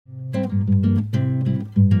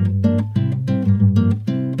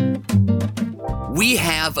We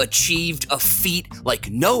have achieved a feat like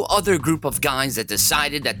no other group of guys that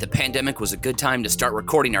decided that the pandemic was a good time to start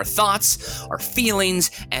recording our thoughts, our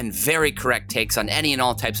feelings, and very correct takes on any and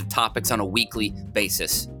all types of topics on a weekly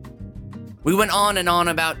basis. We went on and on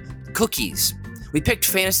about cookies. We picked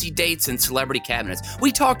fantasy dates and celebrity cabinets.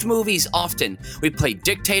 We talked movies often. We played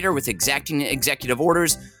dictator with exacting executive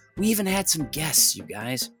orders. We even had some guests, you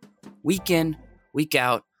guys. Week in, week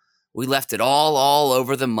out. We left it all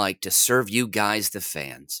over the mic to serve you guys, the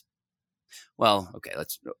fans. Well, okay,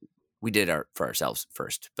 we did for ourselves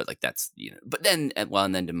first, but but then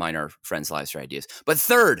to mine our friends' lives for ideas. But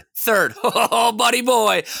third, oh, buddy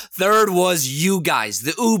boy, third was you guys,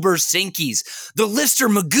 the Uber Sinkies, the Lister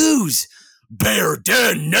Magoos, Bear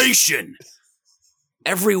Den Nation.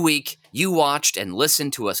 Every week, you watched and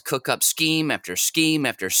listened to us cook up scheme after scheme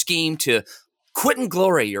after scheme to quit in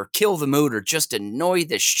glory or kill the mood or just annoy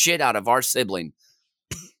the shit out of our sibling.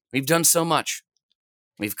 We've done so much.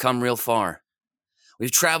 We've come real far.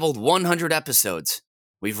 We've traveled 100 episodes.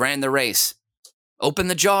 We've ran the race, opened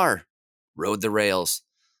the jar, rode the rails,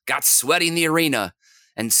 got sweaty in the arena,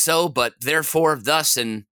 and so, but therefore, thus,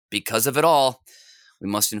 and because of it all, we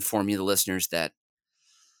must inform you, the listeners, that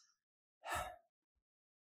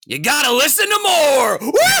you gotta listen to more!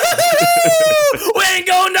 Woo-hoo-hoo! We ain't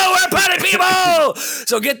going nowhere, party people!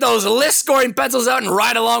 So get those list-scoring pencils out and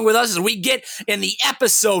ride along with us as we get in the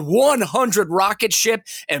episode 100 rocket ship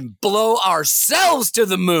and blow ourselves to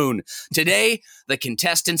the moon. Today, the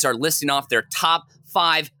contestants are listing off their top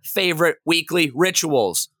 5 favorite weekly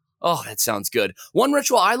rituals. Oh, that sounds good. One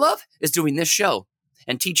ritual I love is doing this show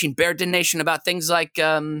and teaching Bear Den Nation about things like,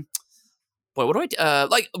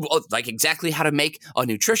 like exactly how to make a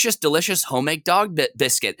nutritious, delicious homemade dog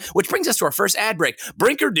biscuit, which brings us to our first ad break.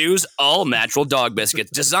 Brinkerdoos all-natural dog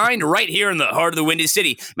biscuits, designed right here in the heart of the Windy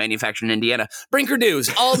City, manufactured in Indiana.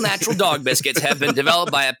 Brinkerdoos all-natural dog biscuits have been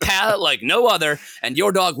developed by a palate like no other, and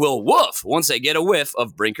your dog will woof once they get a whiff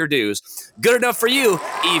of Brinkerdoos. Good enough for you,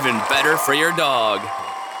 even better for your dog.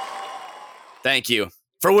 Thank you.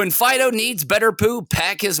 For when Fido needs better poo,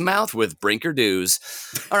 pack his mouth with Brinkerdoos.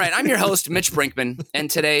 All right, I'm your host, Mitch Brinkman,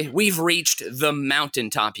 and today we've reached the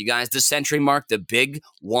mountaintop, you guys. The century mark, the big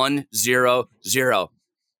 100.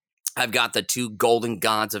 I've got the 2 golden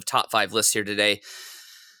gods of top 5 lists here today.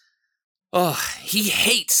 Oh, he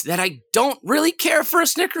hates that I don't really care for a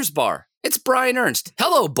Snickers bar. It's Brian Ernst.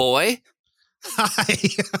 Hello, boy. Hi.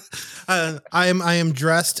 I am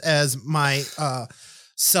dressed as my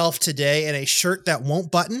self today in a shirt that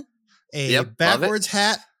won't button, a backwards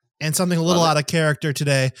hat, and something a little out of character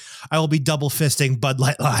today. I will be double fisting Bud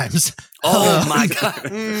Light Limes. Oh my God.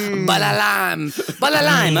 Bud Light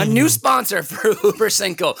Lime, a new sponsor for Uber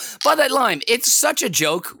Cinco. Bud Light Lime. It's such a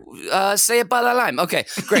joke. Say it, Bud Light Lime. Okay,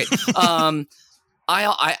 great.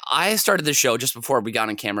 I started the show just before we got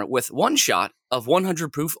on camera with one shot of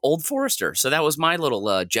 100 proof Old Forester. So that was my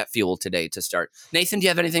little jet fuel today to start. Nathan, do you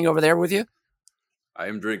have anything over there with you? I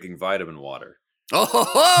am drinking vitamin water.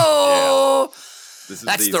 Oh, yeah.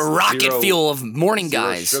 That's the rocket fuel of morning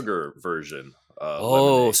guys. Sugar version.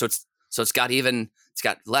 Lemonade. so it's got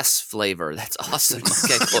less flavor. That's awesome.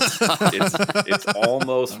 Okay, cool. it's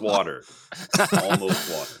almost water. Almost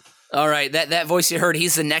water. All right, that voice you heard,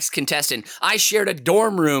 he's the next contestant. I shared a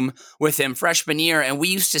dorm room with him freshman year, and we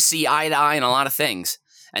used to see eye to eye on a lot of things.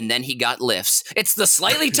 And then he got lifts. It's the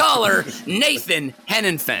slightly taller Nathan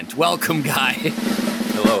Henenfent. Welcome, guy.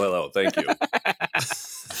 Hello. Thank you.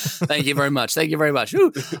 Thank you very much.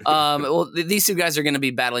 Well, these 2 guys are going to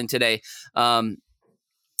be battling today. And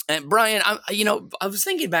Brian, I was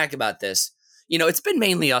thinking back about this. It's been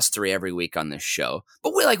mainly us 3 every week on this show,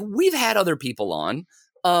 but we've had other people on.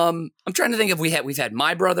 I'm trying to think if we've had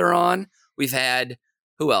my brother on. We've had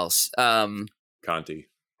who else? Conti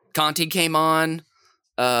came on.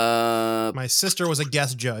 My sister was a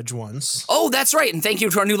guest judge once. Oh, that's right. And thank you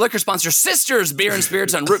to our new liquor sponsor, Sisters Beer and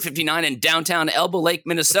Spirits on Route 59 in downtown Elbow Lake,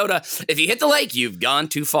 Minnesota. If you hit the lake, you've gone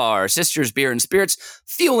too far. Sisters Beer and Spirits,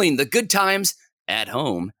 fueling the good times at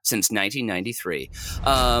home since 1993.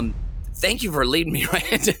 Thank you for leading me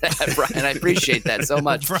right into that, Brian. I appreciate that so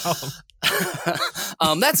much. No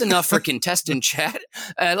problem. That's enough for contestant chat.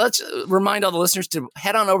 Let's remind all the listeners to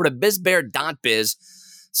head on over to bizbear.biz.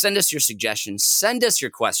 Send us your suggestions. Send us your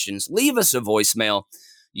questions. Leave us a voicemail.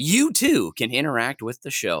 You, too, can interact with the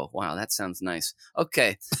show. Wow, that sounds nice.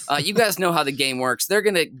 Okay, you guys know how the game works. They're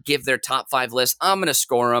going to give their top 5 list. I'm going to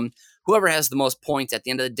score them. Whoever has the most points at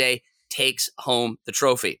the end of the day takes home the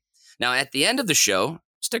trophy. Now, at the end of the show,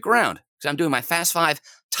 stick around, because I'm doing my Fast 5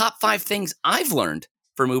 top 5 things I've learned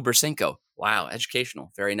from Uber Cinco. Wow,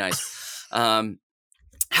 educational. Very nice.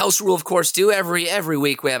 House rule, of course, too. Every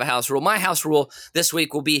week we have a house rule. My house rule this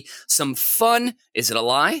week will be some fun. Is it a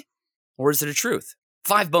lie or is it a truth?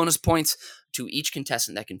 5 bonus points to each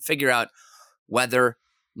contestant that can figure out whether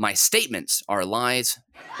my statements are lies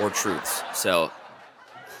or truths. So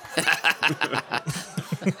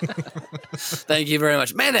thank you very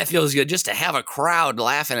much. Man, that feels good just to have a crowd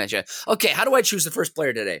laughing at you. Okay, how do I choose the first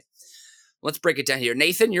player today? Let's break it down here.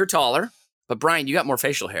 Nathan, you're taller, but Brian, you got more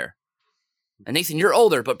facial hair. And Nathan, you're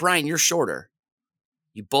older, but Brian, you're shorter.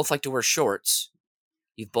 You both like to wear shorts.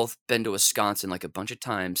 You've both been to Wisconsin like a bunch of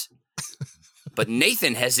times. But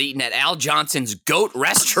Nathan has eaten at Al Johnson's Goat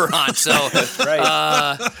Restaurant. So That's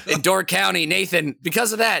right. in Door County, Nathan,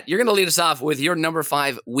 because of that, you're going to lead us off with your number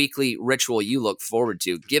 5 weekly ritual you look forward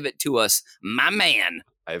to. Give it to us, my man.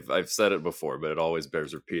 I've said it before, but it always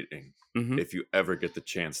bears repeating. Mm-hmm. If you ever get the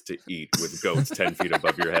chance to eat with goats 10 feet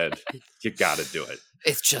above your head, you got to do it.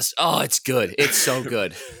 It's just, it's good. It's so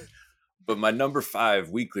good. But my number 5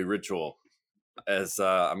 weekly ritual is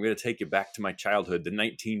I'm going to take you back to my childhood, the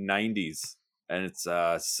 1990s. And it's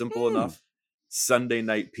simple enough. Sunday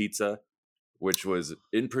night pizza, which was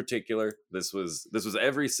in particular, this was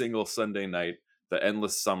every single Sunday night, the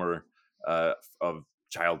endless summer of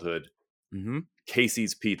childhood. Mm-hmm.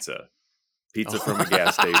 Casey's Pizza from a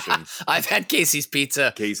gas station. I've had Casey's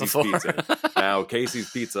Pizza before. Pizza. Now, Casey's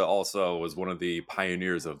Pizza also was one of the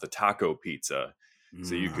pioneers of the taco pizza.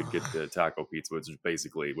 So you could get the taco pizza, which is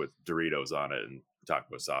basically with Doritos on it and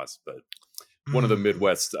taco sauce, but one of the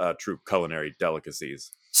Midwest true culinary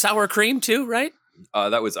delicacies. Sour cream too, right?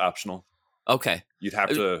 That was optional. Okay. You'd have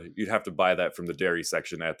to buy that from the dairy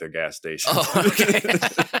section at the gas station. Oh, okay.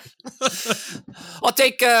 I'll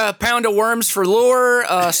take a pound of worms for lure,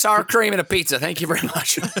 sour cream, and a pizza. Thank you very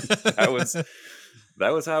much. That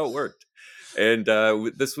was how it worked. And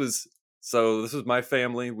this was my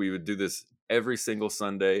family. We would do this every single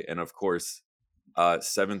Sunday, and of course,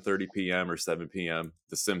 7:30 p.m. or 7 p.m.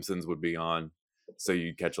 The Simpsons would be on, so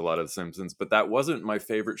you'd catch a lot of The Simpsons. But that wasn't my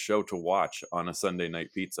favorite show to watch on a Sunday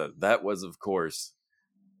night pizza. That was, of course,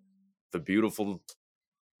 the beautiful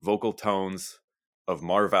vocal tones of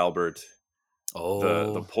Marv Albert,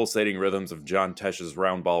 the pulsating rhythms of John Tesh's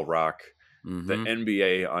Round Ball Rock, the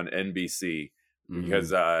NBA on NBC,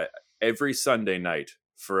 because every Sunday night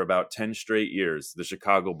for about 10 straight years, the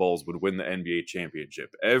Chicago Bulls would win the NBA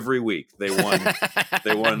championship. Every week they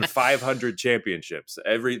won 500 championships.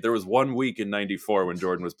 There was 1 week in 94 when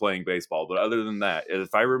Jordan was playing baseball. But other than that,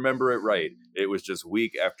 if I remember it right, it was just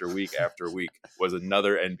week after week after week was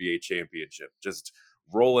another NBA championship. Just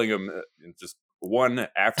rolling them, just one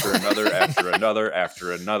after another, after another,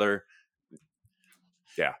 after another.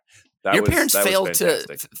 Yeah. Your parents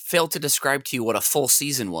failed to describe to you what a full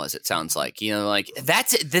season was. It sounds like,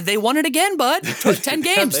 that's it. They won it again, bud. 10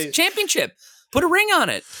 games, championship. Put a ring on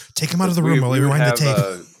it. Take them out of the room while we rewind the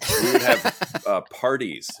tape. We would have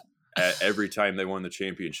parties every time they won the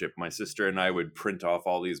championship. My sister and I would print off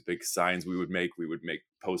all these big signs we would make. We would make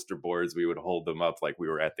poster boards. We would hold them up like we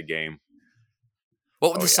were at the game.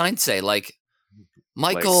 What would the sign say? Like,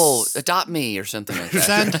 Michael, adopt me or something like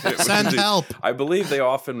that. Send help. I believe they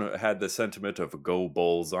often had the sentiment of "Go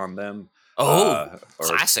Bulls" on them.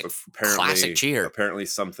 Classic cheer. Apparently,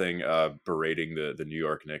 something berating the New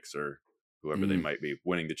York Knicks or whoever they might be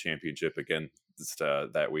winning the championship again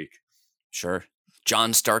that week. Sure.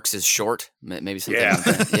 John Starks is short. Maybe something like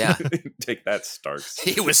that. Yeah. Take that, Starks.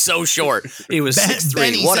 He was so short. He was 6'3".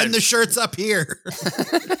 Benny, send the shirts up here.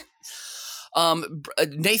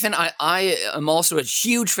 Nathan, I am also a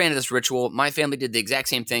huge fan of this ritual. My family did the exact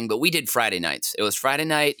same thing, but we did Friday nights. It was Friday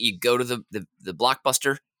night. You go to the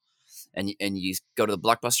Blockbuster, and you go to the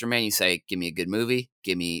Blockbuster man. You say, "Give me a good movie.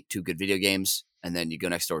 Give me 2 good video games." And then you go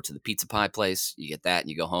next door to the pizza pie place. You get that, and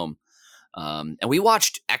you go home. And we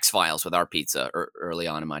watched X-Files with our pizza early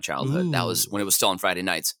on in my childhood. Ooh. That was when it was still on Friday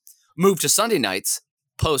nights. Moved to Sunday nights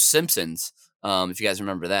post Simpsons. If you guys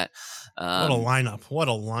remember that. What a lineup. What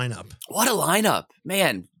a lineup.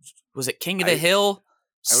 Man, was it King of the Hill?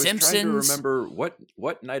 Simpsons? I was trying to remember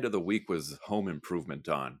what night of the week was Home Improvement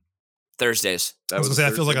on? Thursdays. That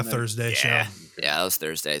feels like a Thursday show. Yeah, that was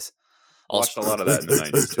Thursdays. Watched a lot of that in the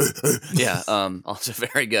 90s too. Yeah, also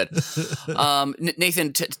very good.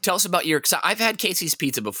 Nathan, tell us about your. I've had Casey's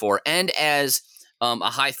Pizza before, and as a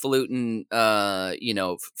highfalutin,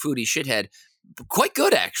 foodie shithead, quite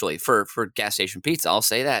good actually for gas station pizza. I'll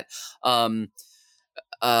say that.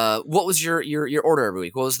 What was your order every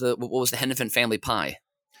week? What was the Hennepin family pie?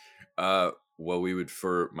 Well,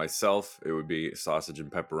 for myself, it would be sausage and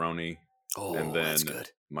pepperoni. Oh, and then that's good.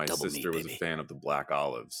 My Double sister meat, was a fan of the black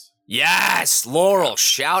olives. Yes, Laurel,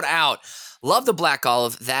 shout out. Love the black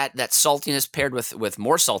olive. That saltiness paired with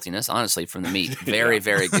more saltiness, honestly, from the meat. Very,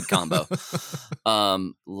 very good combo.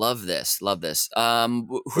 Love this. This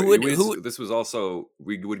was also,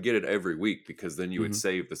 we would get it every week because then you would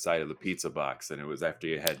save the side of the pizza box, and it was after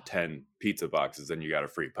you had 10 pizza boxes, then you got a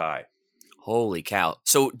free pie. Holy cow.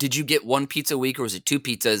 So did you get 1 pizza a week, or was it 2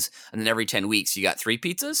 pizzas and then every 10 weeks you got 3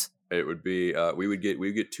 pizzas? It would be we would get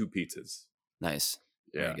 2 pizzas. Nice.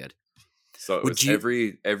 Yeah. Very good. So it was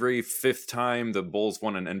every fifth time the Bulls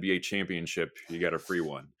won an NBA championship, you got a free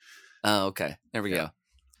one. Oh, okay. There we go.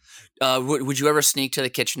 Would you ever sneak to the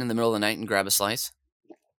kitchen in the middle of the night and grab a slice?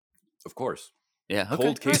 Of course. Yeah. Okay.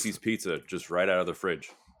 Cold Casey's pizza just right out of the fridge.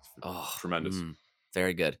 Oh, tremendous.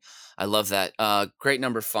 Very good. I love that. Great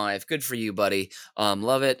number 5. Good for you, buddy.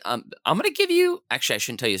 Love it. I'm going to give you, actually, I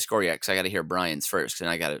shouldn't tell you a score yet because I got to hear Brian's first. And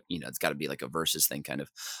I got to, it's got to be like a versus thing kind of.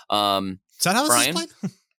 Is that how this is played?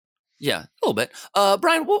 Yeah, a little bit.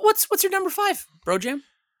 Brian, what's your number 5, Bro Jam?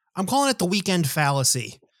 I'm calling it the weekend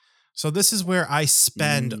fallacy. So this is where I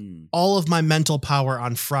spend all of my mental power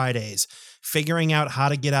on Fridays, figuring out how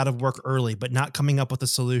to get out of work early, but not coming up with a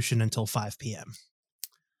solution until 5 p.m.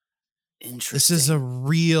 Interesting. This is a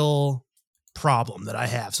real problem that I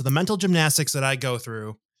have. So the mental gymnastics that I go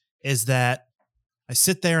through is that I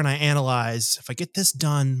sit there and I analyze, if I get this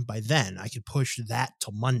done by then, I could push that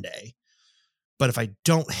till Monday. But if I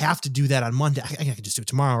don't have to do that on Monday, I can just do it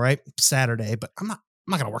tomorrow, right? Saturday, but I'm not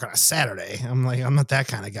going to work on a Saturday. I'm not that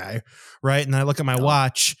kind of guy, right? And I look at my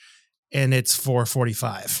watch and it's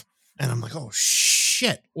 4:45 and I'm like, oh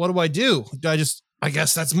shit, what do? I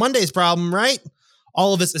guess that's Monday's problem, right?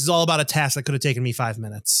 All of this is all about a task that could have taken me 5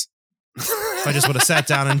 minutes if I just would have sat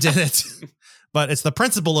down and did it. But it's the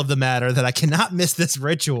principle of the matter that I cannot miss this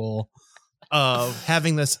ritual of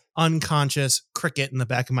having this unconscious cricket in the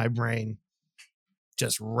back of my brain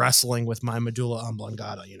just wrestling with my medulla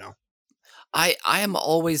oblongata, I am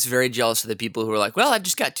always very jealous of the people who are like, well, I've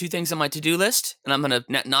just got 2 things on my to-do list and I'm going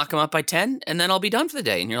to knock them up by 10 and then I'll be done for the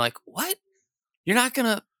day. And you're like, what? You're not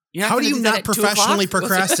going to... How do you not professionally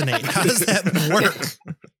procrastinate? How does that work?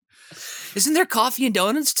 Isn't there coffee and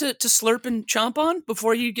donuts to slurp and chomp on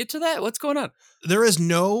before you get to that? What's going on? There is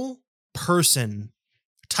no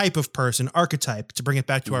type of person, archetype, to bring it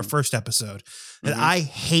back to our first episode, that I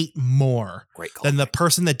hate more than the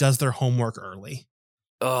person that does their homework early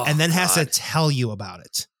and then has to tell you about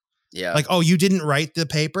it. Yeah. Like, oh, you didn't write the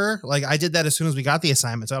paper? Like, I did that as soon as we got the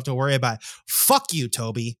assignment, so I don't have to worry about it. Fuck you,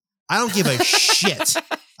 Toby. I don't give a shit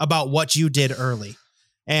about what you did early.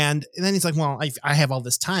 And then he's like, well, I have all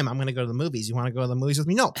this time. I'm going to go to the movies. You want to go to the movies with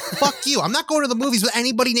me? No, fuck you. I'm not going to the movies with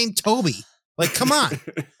anybody named Toby. Like, come on.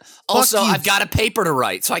 Also, I've got a paper to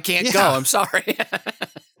write, so I can't go. I'm sorry.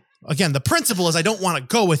 Again, the principle is I don't want to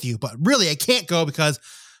go with you, but really I can't go because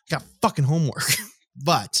I got fucking homework.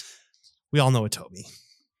 But we all know a Toby.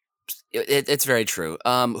 It's very true.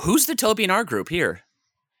 Who's the Toby in our group here?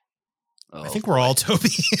 I think we're all Toby.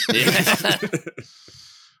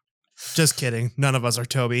 Just kidding. None of us are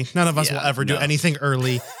Toby. None of us will ever do anything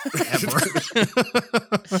early, ever.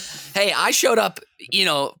 Hey, I showed up,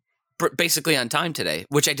 basically on time today,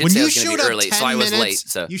 which I did say I was going to be early, so I was late.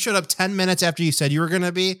 So you showed up 10 minutes after you said you were going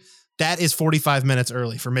to be. That is 45 minutes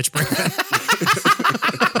early for Mitch Brinkman.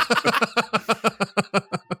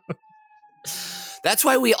 That's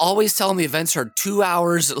why we always tell them the events are 2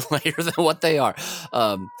 hours later than what they are.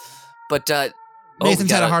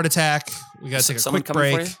 Nathan's had a heart attack. We got to take a quick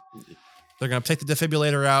break. They're going to take the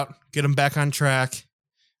defibrillator out, get him back on track,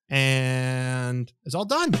 and it's all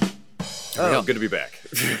done. Oh, good to be back.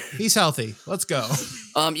 He's healthy. Let's go.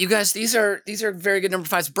 You guys, these are very good number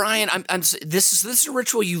 5s. Brian, this is a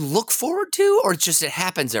ritual you look forward to, or it's just it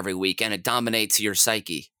happens every week and it dominates your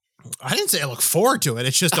psyche? I didn't say I look forward to it.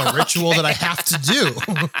 It's just a ritual that I have to do.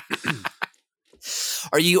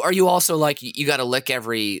 Are you also like you got to lick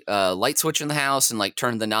every light switch in the house and like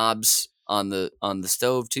turn the knobs on the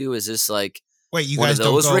stove too? Is this like wait? You one guys of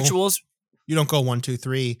those don't go, rituals? You don't go 1, 2,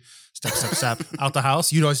 3, step out the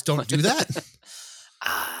house. You guys don't do that.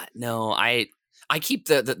 No, I keep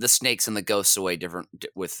the snakes and the ghosts away different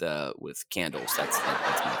with candles. That's my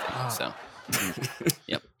thing. So,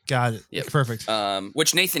 yep. Got it. Yep. Perfect.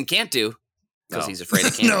 Which Nathan can't do because he's afraid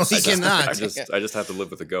of candles. No, he cannot. I just have to live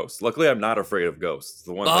with the ghosts. Luckily, I'm not afraid of ghosts. It's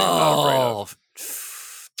the one thing I'm not afraid of.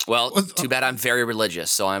 Well, too bad I'm very religious,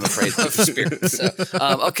 so I'm afraid of spirits. So,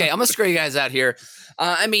 okay, I'm going to screw you guys out here.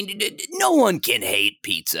 No one can hate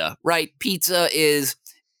pizza, right? Pizza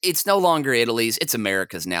it's no longer Italy's. It's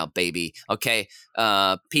America's now, baby. Okay?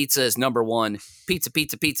 Pizza is number 1.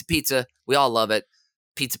 Pizza. We all love it.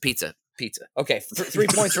 Pizza. pizza. Okay, 3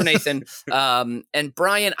 points for Nathan. And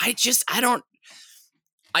Brian, I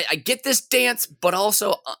get this dance, but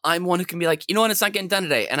also I'm one who can be like, you know what, it's not getting done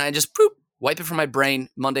today, and I just wipe it from my brain.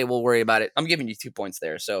 Monday we'll worry about it. I'm giving you 2 points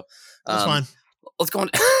there. So that's fine. Let's go on.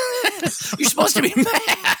 You're supposed to be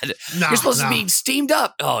mad. You're supposed to be steamed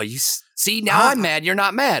up. Oh, you see, now I'm mad. You're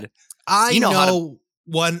not mad. I know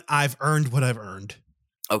when I've earned what I've earned.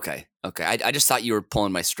 Okay. I just thought you were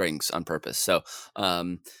pulling my strings on purpose. So,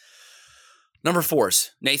 number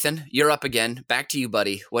 4's Nathan, you're up again. Back to you,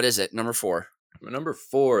 buddy. What is it? Number 4. Number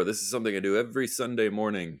 4. This is something I do every Sunday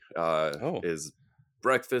morning. Is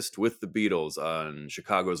Breakfast with the Beatles on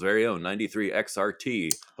Chicago's very own 93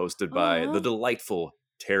 XRT, hosted by the delightful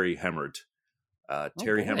Terry Hemmert.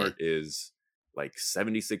 Terry Hemmert is like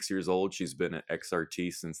 76 years old. She's been at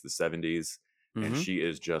XRT since the 70s, and she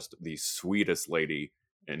is just the sweetest lady.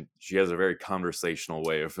 And she has a very conversational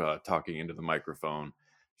way of talking into the microphone.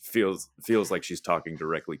 Feels like she's talking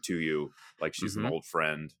directly to you, like she's an old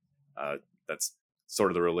friend. That's sort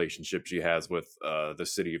of the relationship she has with the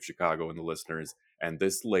city of Chicago and the listeners. And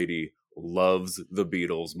this lady loves the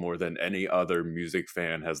Beatles more than any other music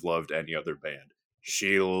fan has loved any other band.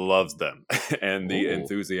 She loves them. And the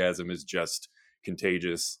enthusiasm is just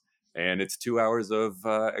contagious. And it's 2 hours of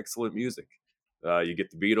excellent music. You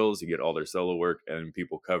get the Beatles, you get all their solo work, and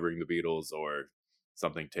people covering the Beatles or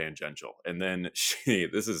something tangential. And then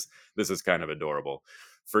this is kind of adorable.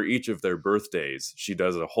 For each of their birthdays, she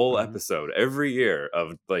does a whole episode every year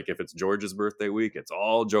of, like, if it's George's birthday week, it's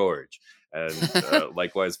all George, and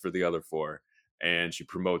likewise for the other 4. And she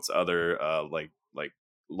promotes other like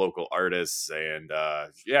local artists, and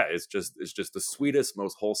it's just the sweetest,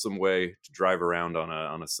 most wholesome way to drive around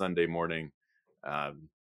on a Sunday morning.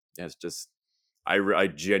 It's just I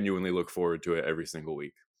genuinely look forward to it every single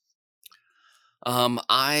week.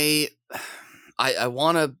 I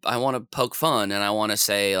want to poke fun, and I want to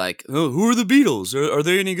say, like, oh, who are the Beatles? Are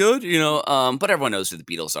they any good? But everyone knows who the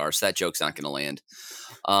Beatles are, so that joke's not going to land.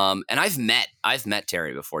 And I've met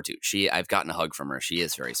Terry before too. I've gotten a hug from her. She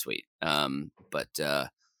is very sweet.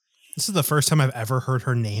 This is the first time I've ever heard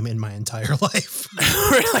her name in my entire life.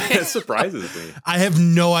 Really? It surprises me. I have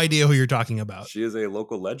no idea who you're talking about. She is a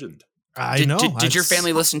local legend. I know. Did your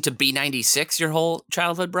family listen to B96 your whole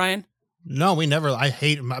childhood, Brian? No, we never. I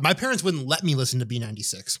hate my parents wouldn't let me listen to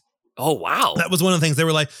B96. Oh, wow. That was one of the things. They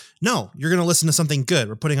were like, no, you're going to listen to something good.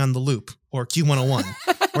 We're putting on The Loop or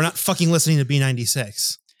Q101. We're not fucking listening to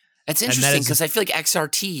B96. That's interesting because I feel like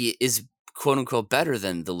XRT is quote unquote better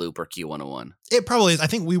than The Loop or Q101. It probably is. I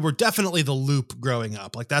think we were definitely The Loop growing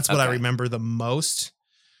up. Like, that's what I remember the most.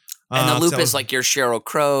 And The Loop is like your Sheryl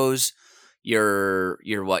Crow's, your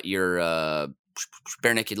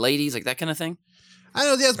Bare Naked Ladies, like that kind of thing. I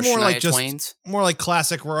know that's more Shania like just Twain's? More like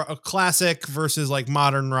classic versus like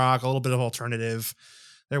modern rock, a little bit of alternative.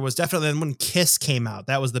 There was definitely when Kiss came out,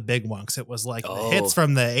 that was the big one because it was like the hits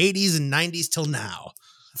from the 80s and 90s till now.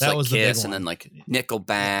 That like was Kiss, the big one. And then like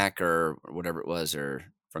Nickelback or whatever it was, or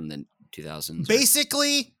from the 2000s.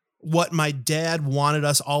 Basically, what my dad wanted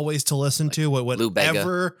us always to listen to,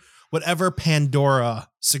 whatever Pandora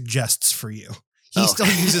suggests for you. He still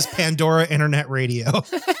uses Pandora Internet Radio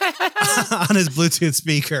on his Bluetooth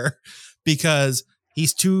speaker because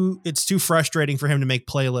it's too frustrating for him to make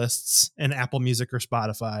playlists in Apple Music or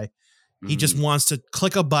Spotify. He just wants to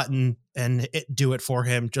click a button and do it for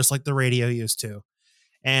him, just like the radio used to.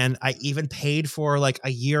 And I even paid for like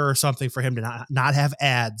a year or something for him to not have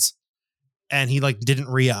ads. And he like didn't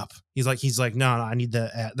re-up. He's like, no, I need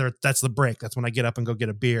the ad. That's the break. That's when I get up and go get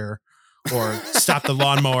a beer. Or stop the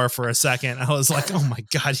lawnmower for a second. I was like, oh my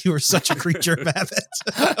God, you are such a creature of habit.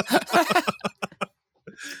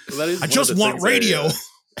 I just want radio.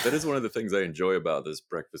 That is one of the things I enjoy about this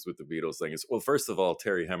Breakfast with the Beatles thing is, well, first of all,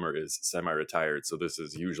 Terry Hemmert is semi-retired. So this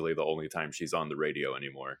is usually the only time she's on the radio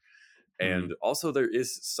anymore. And also there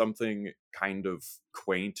is something kind of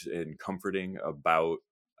quaint and comforting about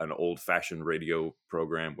an old-fashioned radio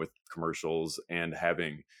program with commercials and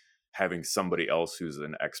having somebody else who's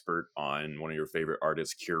an expert on one of your favorite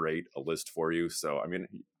artists curate a list for you. So, I mean,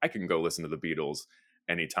 I can go listen to the Beatles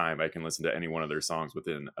anytime. I can listen to any one of their songs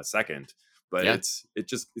within a second, but it's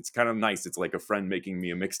kind of nice. It's like a friend making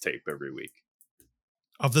me a mixtape every week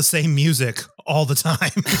of the same music all the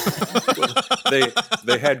time.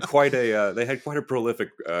 they had quite a prolific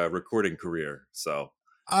recording career. So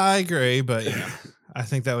I agree, but I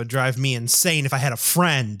think that would drive me insane if I had a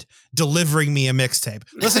friend delivering me a mixtape.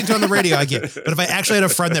 Listening to it on the radio, I get. But if I actually had a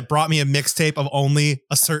friend that brought me a mixtape of only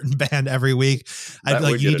a certain band every week, I'd be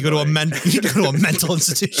like, you need to go to a mental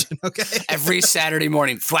institution, okay? Every Saturday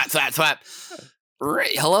morning, flap, flap, flap.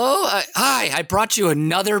 Hello? Hi, I brought you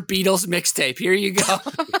another Beatles mixtape. Here you go.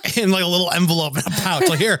 In like a little envelope in a pouch.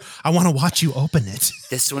 Like, here, I want to watch you open it.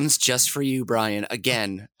 This one's just for you, Brian.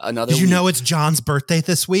 Again, another Did you know it's John's birthday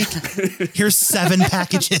this week? Here's 7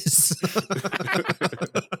 packages.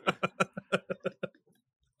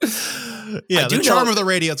 Yeah, the charm of the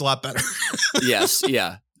radio is a lot better. Yes,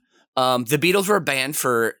 yeah. The Beatles were a band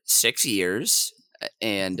for 6 years.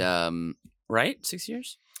 And, right? 6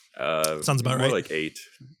 years? Sounds about right. Like 8.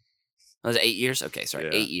 Was it 8 years? Okay, sorry,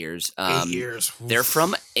 Yeah. 8 years. 8 years. Oof. They're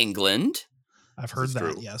from England. I've heard that,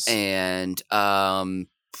 true. yes. And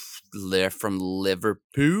they're from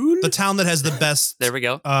Liverpool. The town that has the best There we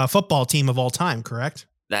go. Football team of all time, correct?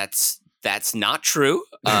 That's not true.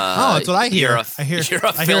 That's what I hear. I hear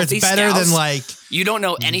it's better than like you don't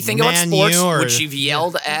know anything about sports, which you've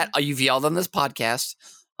yelled at. You've yelled on this podcast.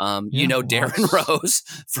 You know Darren Rose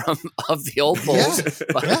of the old Bulls.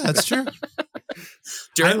 Yeah, that's true.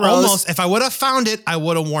 Darren Rose. Almost, if I would have found it, I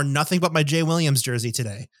would have worn nothing but my Jay Williams jersey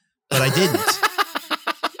today, but I didn't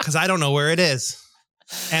because I don't know where it is,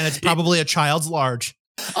 and it's probably a child's large.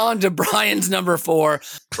 On to Brian's number 4.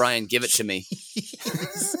 Brian, give it to me.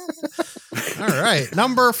 All right,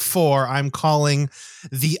 number 4. I'm calling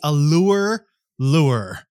the Allure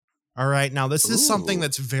Lure. All right. Now, this is something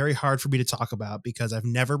that's very hard for me to talk about because I've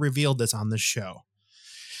never revealed this on this show.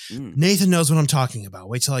 Nathan knows what I'm talking about.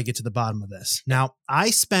 Wait till I get to the bottom of this. Now,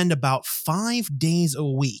 I spend about 5 days a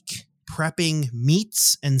week prepping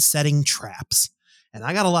meats and setting traps. And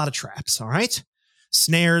I got a lot of traps. All right.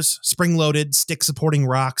 Snares, spring-loaded, stick-supporting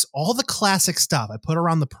rocks, all the classic stuff I put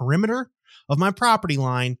around the perimeter of my property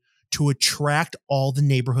line to attract all the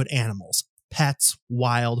neighborhood animals, pets,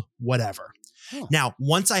 wild, whatever. Now,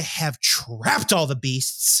 once I have trapped all the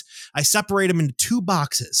beasts, I separate them into 2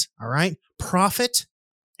 boxes, all right? Profit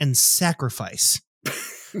and sacrifice.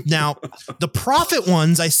 Now, the profit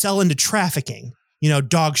ones I sell into trafficking,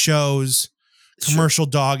 dog shows, commercial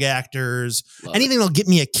dog actors, anything that'll get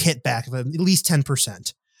me a kit back of at least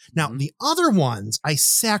 10%. Now, the other ones I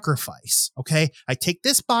sacrifice, okay? I take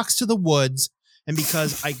this box to the woods, and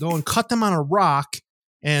because I go and cut them on a rock,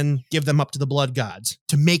 and give them up to the blood gods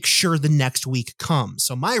to make sure the next week comes.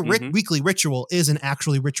 So my weekly ritual is an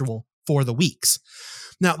actually ritual for the weeks.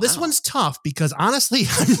 Now, this one's tough because honestly,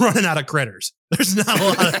 I'm running out of critters. There's not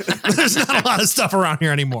a lot of stuff around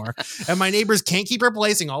here anymore. And my neighbors can't keep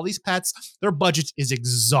replacing all these pets. Their budget is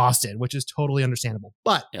exhausted, which is totally understandable.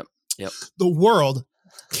 But the world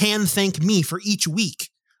can thank me for each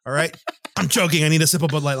week. All right. I'm joking. I need a sip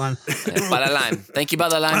of Bud Light Lime. Bud Lime. Thank you,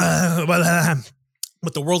 Bud Lime. Bud Lime.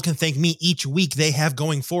 But the world can thank me each week they have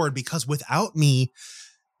going forward because without me,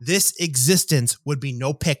 this existence would be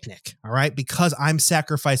no picnic. All right. Because I'm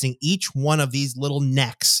sacrificing each one of these little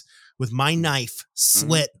necks with my knife,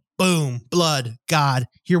 slit, boom, blood, God,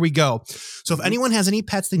 here we go. So if anyone has any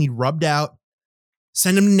pets they need rubbed out,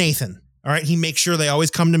 send them to Nathan. All right. He makes sure they always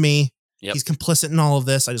come to me. Yep. He's complicit in all of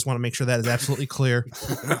this. I just want to make sure that is absolutely clear.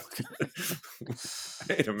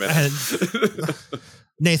 Wait a minute.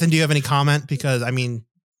 Nathan, do you have any comment? Because,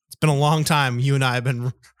 it's been a long time. You and I have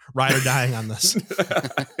been ride or dying on this.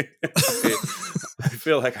 I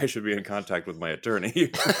feel like I should be in contact with my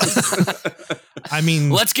attorney.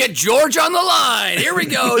 Let's get George on the line. Here we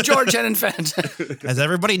go, George Henenfant. As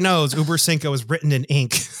everybody knows, Uber Cinco is written in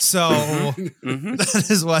ink. So that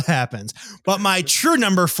is what happens. But my true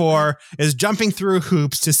number 4 is jumping through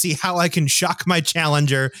hoops to see how I can shock my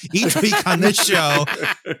challenger each week on this show.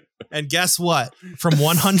 And guess what? From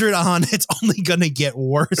 100 on, it's only going to get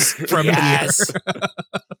worse from here.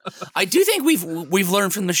 I do think we've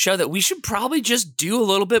learned from the show that we should probably just do a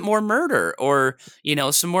little bit more murder or,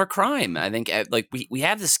 some more crime. I think we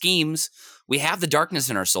have the schemes. We have the darkness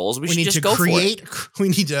in our souls. We should just go for it. We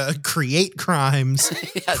need to create crimes,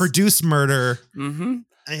 produce murder.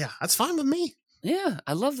 Yeah, that's fine with me. Yeah,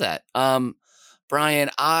 I love that. Brian,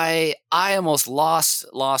 I almost lost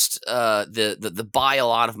the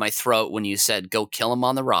bile out of my throat when you said go kill him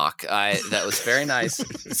on the rock. That was very nice.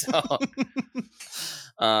 So,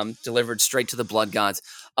 delivered straight to the blood gods.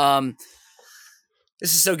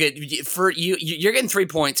 This is so good. For you're getting 3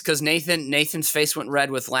 points because Nathan's face went red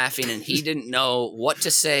with laughing and he didn't know what to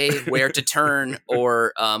say, where to turn,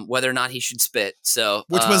 or whether or not he should spit. So,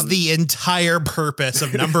 which was the entire purpose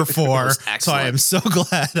of number 4. So I am so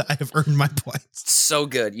glad I have earned my points. So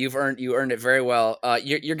good. You earned it very well.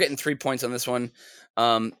 You're getting 3 points on this one,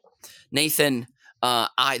 Nathan.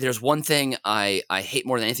 There's one thing I hate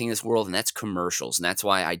more than anything in this world, and that's commercials. And that's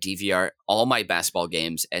why I DVR all my basketball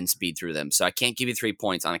games and speed through them. So I can't give you 3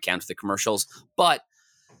 points on account of the commercials. But,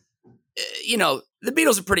 the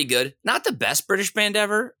Beatles are pretty good. Not the best British band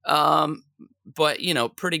ever, but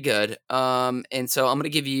pretty good. And so I'm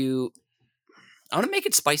going to make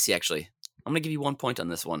it spicy, actually. I'm going to give you 1 point on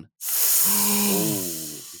this one.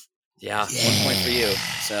 Yeah, 1 point for you.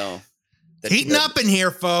 So heating up in here,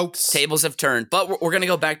 folks. Tables have turned, but we're going to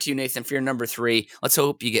go back to you, Nathan, for your number 3. Let's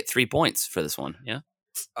hope you get 3 points for this one. Yeah.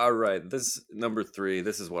 All right. This number 3.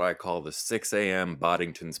 This is what I call the 6 a.m.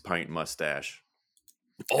 Boddington's pint mustache.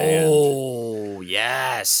 Oh,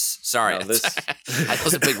 yes. Sorry. That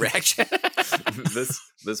was a big reaction.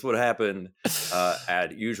 This would happen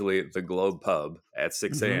at usually the Globe Pub at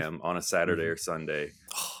 6 a.m. on a Saturday or Sunday,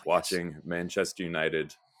 watching Manchester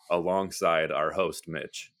United alongside our host,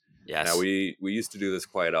 Mitch. Yes. Now, we used to do this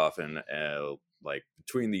quite often, like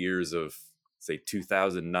between the years of, say,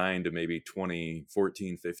 2009 to maybe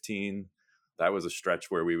 2014, 15. That was a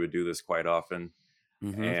stretch where we would do this quite often.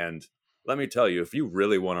 Mm-hmm. And let me tell you, if you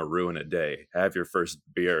really want to ruin a day, have your first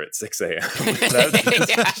beer at 6 a.m.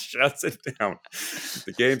 That shuts it down.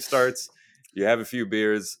 The game starts, you have a few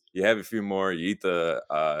beers, you have a few more, you eat the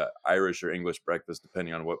Irish or English breakfast,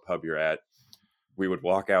 depending on what pub you're at. We would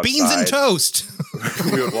walk outside. Beans and toast.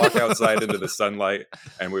 We would walk outside into the sunlight,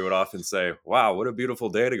 and we would often say, wow, what a beautiful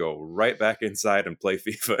day to go right back inside and play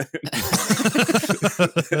FIFA.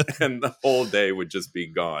 And the whole day would just be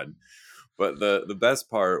gone. But the best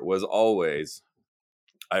part was always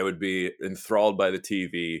I would be enthralled by the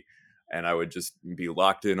TV, and I would just be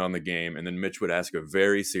locked in on the game. And then Mitch would ask a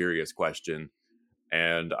very serious question,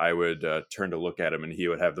 and I would turn to look at him, and he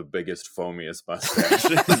would have the biggest, foamiest mustache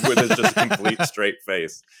with his just complete straight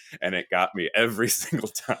face. And it got me every single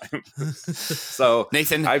time. So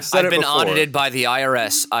Nathan, I've been audited by the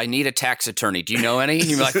IRS. I need a tax attorney. Do you know any?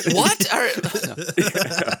 You're like, what?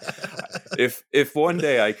 If one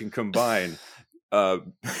day I can combine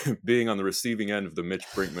being on the receiving end of the Mitch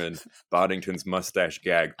Brinkman Boddington's mustache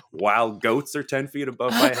gag while goats are 10 feet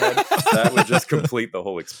above my head, that would just complete the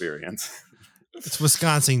whole experience. It's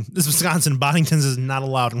Wisconsin. Boddington's is not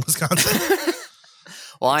allowed in Wisconsin.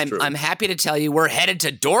 Well, I'm happy to tell you we're headed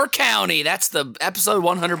to Door County. That's the episode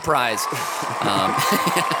 100 prize.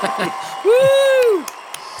 Woo!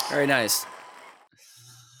 Very nice.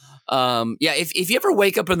 Yeah, if you ever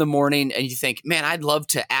wake up in the morning and you think, man, I'd love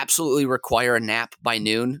to absolutely require a nap by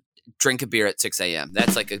noon, drink a beer at 6 a.m.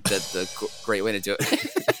 That's like the great way to do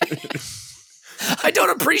it. I don't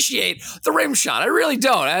appreciate the rim shot. I really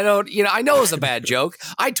don't. I don't, I know it was a bad joke.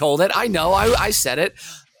 I told it. I know. I said it.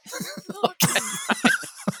 Okay.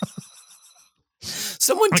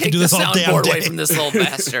 Someone take the soundboard away from this little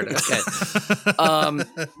bastard. Okay.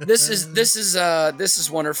 This is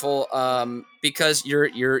wonderful. Because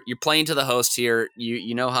you're playing to the host here.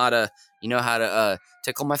 You know how to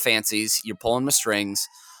tickle my fancies. You're pulling my strings.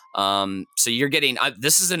 So you're getting.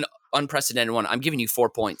 This is an unprecedented one. I'm giving you 4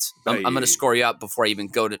 points. I'm going to score you up before I even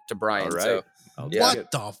go to Brian. All right. So, what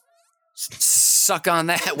the? Suck on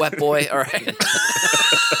that, wet boy. All right.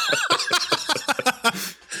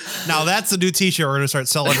 Now that's a new T-shirt we're going to start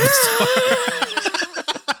selling.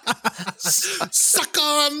 Suck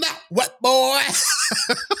on that, wet boy.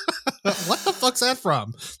 What the fuck's that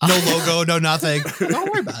from? No logo, no nothing.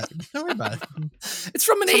 Don't worry about it. It's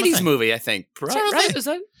from an 80s movie, I think. Right? Is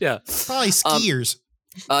that? Yeah. Probably skiers.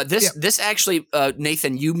 This actually,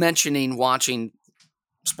 Nathan, you mentioning watching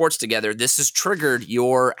sports together, this has triggered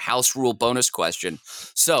your house rule bonus question.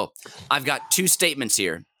 So I've got 2 statements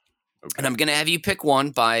here. Okay. And I'm going to have you pick one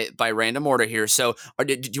by random order here. So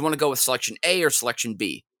did you want to go with selection A or selection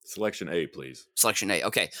B? Selection A, please. Selection A.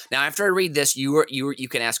 Okay. Now, after I read this, you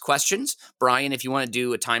can ask questions. Brian, if you want to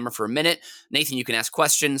do a timer for a minute. Nathan, you can ask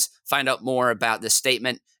questions, find out more about this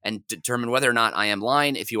statement, and determine whether or not I am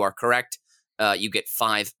lying. If you are correct, you get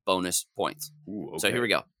 5 bonus points. Ooh, okay. So here we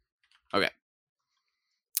go. Okay.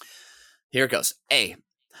 Here it goes. A.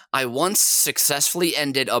 I once successfully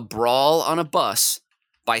ended a brawl on a bus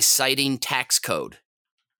by citing tax code.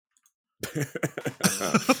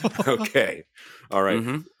 Okay. All right.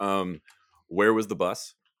 Mm-hmm. Where was the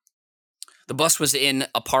bus? The bus was in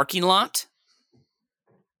a parking lot.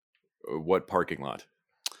 What parking lot?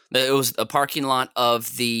 It was a parking lot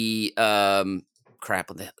of the the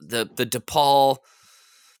DePaul,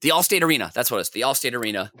 the Allstate Arena. That's what it is. The Allstate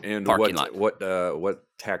Arena and parking lot. What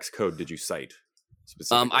tax code did you cite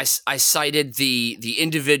specifically? I cited the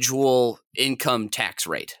individual income tax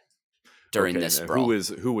rate during this brawl.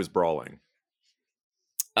 Who was brawling?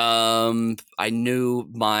 I knew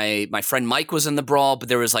my friend Mike was in the brawl, but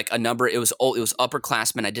there was like a number. It was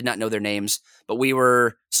upperclassmen. I did not know their names, but we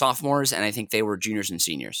were sophomores, and I think they were juniors and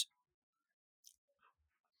seniors.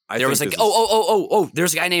 There's a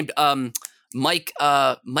guy named Mike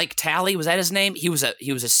Talley. Was that his name? He was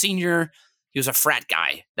a senior He was a frat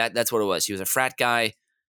guy. That's what it was. He was a frat guy.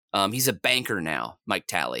 He's a banker now, Mike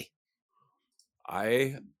Talley.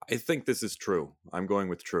 I think this is true. I'm going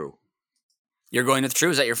with true. You're going with true?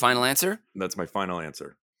 Is that your final answer? That's my final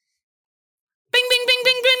answer. Bing, bing, bing,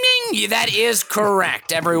 bing, bing, bing. Yeah, that is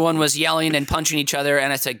correct. Everyone was yelling and punching each other.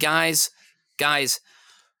 And I said, guys,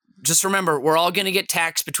 just remember, we're all going to get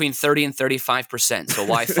taxed between 30 and 35%. So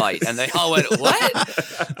why fight? And they all went, what?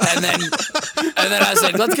 And then I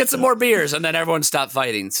said, let's get some more beers. And then everyone stopped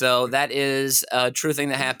fighting. So that is a true thing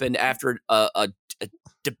that happened after a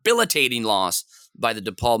debilitating loss by the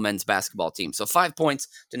DePaul men's basketball team. So 5 points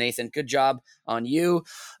to Nathan. Good job on you.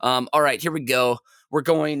 All right, here we go. We're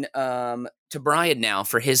going to Brian now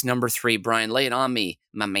for his number 3. Brian, lay it on me,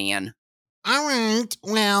 my man. All right.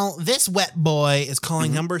 Well, this wet boy is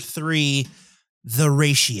calling number 3 the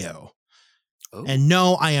ratio. Oh. And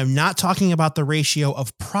no, I am not talking about the ratio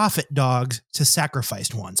of profit dogs to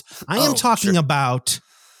sacrificed ones. I am talking about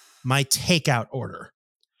my takeout order.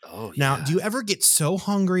 Oh, now, do you ever get so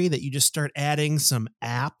hungry that you just start adding some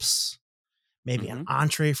apps, maybe an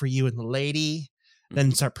entree for you and the lady,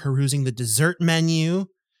 then start perusing the dessert menu,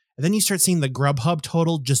 and then you start seeing the Grubhub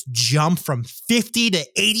total just jump from $50 to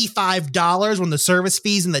 $85 when the service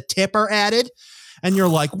fees and the tip are added, and you're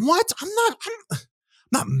like, "What? I'm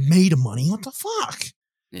not made of money. What the fuck?"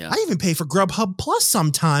 Yeah. I even pay for Grubhub Plus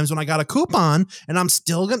sometimes when I got a coupon, and I'm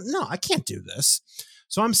still no, I can't do this.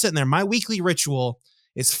 So I'm sitting there. My weekly ritual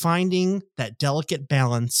is finding that delicate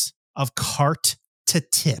balance of cart to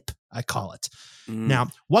tip, I call it. Now,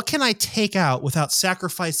 what can I take out without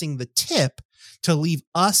sacrificing the tip to leave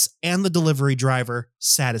us and the delivery driver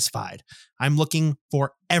satisfied? I'm looking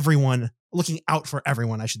out for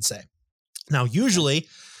everyone, I should say. Now, usually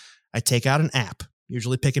I take out an app,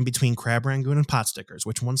 usually picking between Crab Rangoon and Pot Stickers.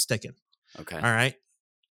 Which one's sticking? Okay. All right.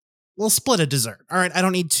 We'll split a dessert. All right. I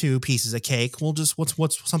don't need 2 pieces of cake. We'll just,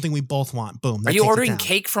 what's something we both want? Boom. Are you ordering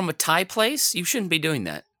cake from a Thai place? You shouldn't be doing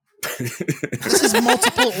that. This is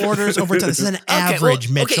multiple orders over time. This is an average,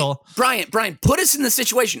 Mitchell. Okay. Brian, put us in the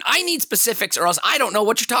situation. I need specifics or else I don't know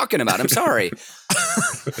what you're talking about. I'm sorry.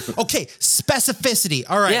 Okay, specificity.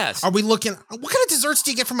 All right. Yes. Are we looking, what kind of desserts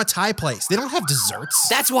do you get from a Thai place? They don't have desserts.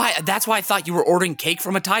 That's why I thought you were ordering cake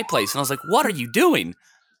from a Thai place. And I was like, what are you doing?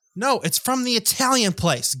 No, it's from the Italian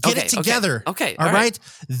place. Get it together. Okay. All right.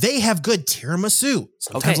 They have good tiramisu.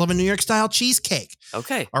 Sometimes love a New York style cheesecake.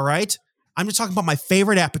 Okay. All right. I'm just talking about my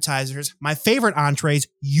favorite appetizers. My favorite entrees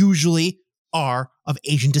usually are of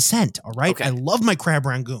Asian descent. All right. Okay. I love my crab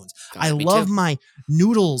rangoons. I love my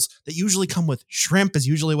noodles that usually come with shrimp is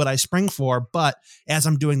usually what I spring for. But as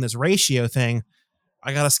I'm doing this ratio thing,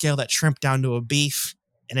 I got to scale that shrimp down to a beef.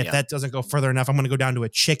 And if that doesn't go further enough, I'm going to go down to a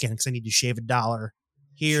chicken because I need to shave $1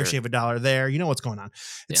 here, shave $1 there. You know what's going on.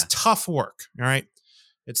 It's tough work. All right.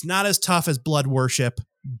 It's not as tough as blood worship,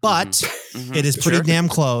 but it is pretty damn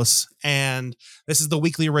close. And this is the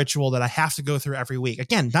weekly ritual that I have to go through every week.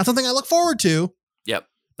 Again, not something I look forward to. Yep.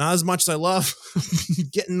 Not as much as I love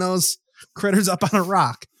getting those critters up on a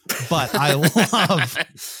rock, but I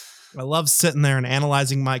love sitting there and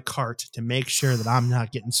analyzing my cart to make sure that I'm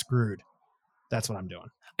not getting screwed. That's what I'm doing.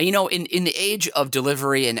 You know, in the age of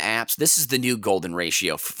delivery and apps, this is the new golden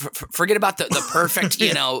ratio. Forget about the perfect,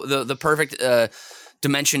 you know, the perfect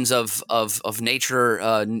dimensions of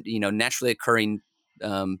nature, you know, naturally occurring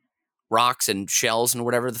rocks and shells and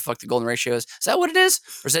whatever the fuck the golden ratio is. Is that what it is?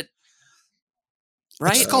 Or is it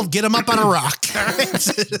right? It's called get them up on a rock.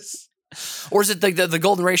 Or is it like the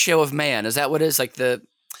golden ratio of man? Is that what it is? Like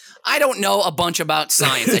I don't know a bunch about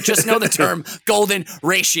science. I just know the term golden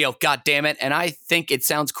ratio. God damn it! And I think it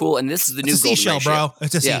sounds cool. And this is the new golden seashell, ratio, bro.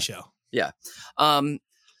 It's a seashell. Yeah.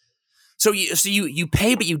 So you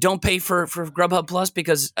pay, but you don't pay for Grubhub Plus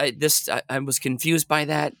because I was confused by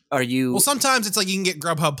that. Are you? Well, sometimes it's like you can get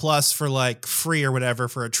Grubhub Plus for like free or whatever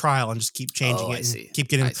for a trial and just keep changing it and keep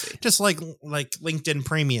getting just like LinkedIn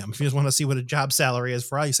Premium. If you just want to see what a job salary is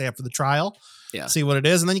for all, you say after the trial, see what it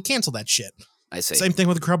is, and then you cancel that shit. I see. Same thing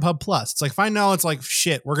with Grubhub Plus. It's like if I know it's like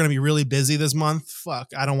shit, we're gonna be really busy this month. Fuck,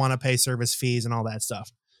 I don't want to pay service fees and all that stuff.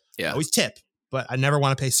 Yeah, I always tip, but I never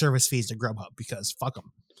want to pay service fees to Grubhub because fuck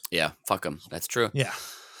them. Yeah, fuck them. That's true. Yeah.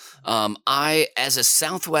 I, as a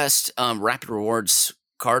Southwest Rapid Rewards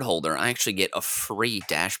card holder, I actually get a free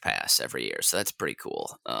Dash Pass every year, so that's pretty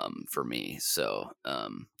cool for me. So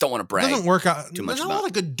don't want to brag. It doesn't work out too much. There's not a lot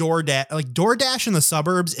of good DoorDash. Like DoorDash in the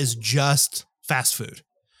suburbs is just fast food.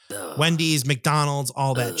 Wendy's, McDonald's,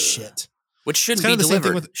 all that shit. Which shouldn't be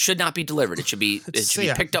delivered. Should not be delivered. It should be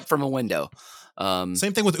picked up from a window. Same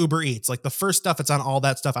thing with Uber Eats. Like the first stuff that's on all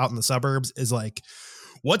that stuff out in the suburbs is like,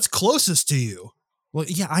 what's closest to you? Well,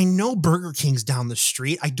 yeah, I know Burger King's down the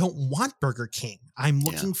street. I don't want Burger King. I'm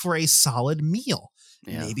looking for a solid meal.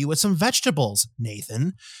 Yeah. Maybe with some vegetables,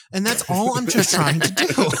 Nathan. And that's all I'm just trying to do.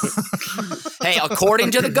 Hey, according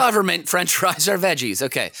to the government, French fries are veggies.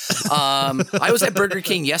 Okay. I was at Burger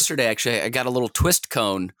King yesterday, actually. I got a little twist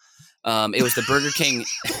cone. It was the Burger King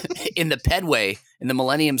in the Pedway in the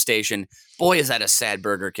Millennium Station. Boy, is that a sad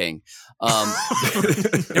Burger King.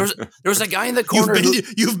 There was a guy in the corner.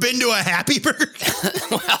 You've been to a Happy Burger King?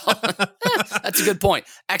 Well, that's a good point.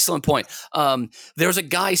 Excellent point. There was a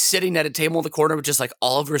guy sitting at a table in the corner with just like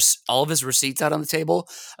all of his receipts out on the table,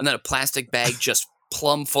 and then a plastic bag just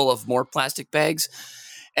plumb full of more plastic bags.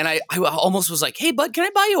 And I almost was like, "Hey, bud, can I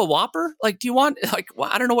buy you a Whopper? Like, do you want well,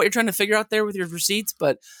 I don't know what you're trying to figure out there with your receipts,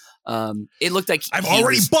 but." It looked like I've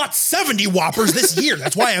already bought 70 Whoppers this year.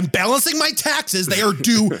 That's why I'm balancing my taxes. They are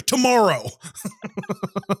due tomorrow.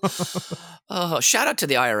 Oh, shout out to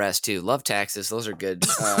the IRS too. Love taxes. Those are good.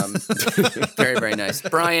 Very, very nice.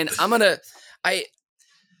 Brian, I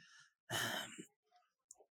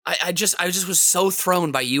just was so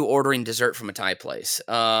thrown by you ordering dessert from a Thai place.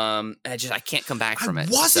 I can't come back from it.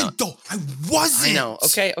 I wasn't. I know.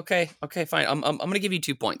 Okay, fine. I'm going to give you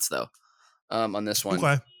 2 points though. On this one.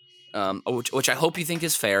 Okay. Which I hope you think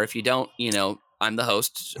is fair. If you don't, I'm the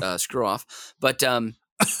host. Screw off. But fuck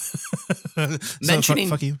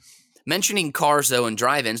you. Mentioning cars though and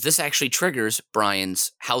drive-ins, this actually triggers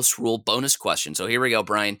Brian's house rule bonus question. So here we go,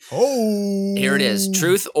 Brian. Oh, here it is: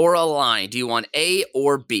 truth or a lie? Do you want A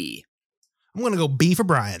or B? I'm gonna go B for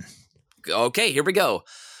Brian. Okay, here we go,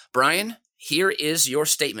 Brian. Here is your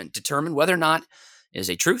statement. Determine whether or not it is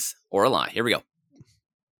a truth or a lie. Here we go.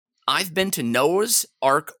 I've been to Noah's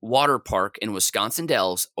Ark Water Park in Wisconsin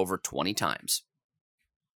Dells over 20 times.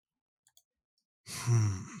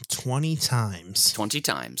 20 times. 20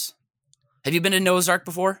 times. Have you been to Noah's Ark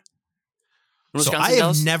before? So I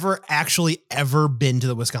have never actually ever been to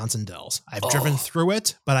the Wisconsin Dells. I've driven through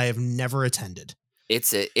it, but I have never attended.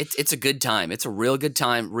 It's a good time. It's a real good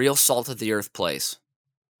time. Real salt of the earth place.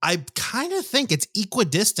 I kind of think it's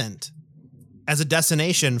equidistant as a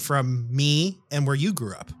destination from me and where you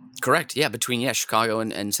grew up. Correct. Yeah, between Chicago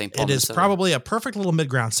and St. Paul. It is probably a perfect little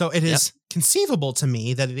mid-ground. So it is conceivable to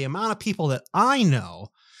me that the amount of people that I know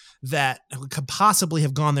that could possibly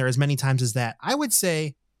have gone there as many times as that, I would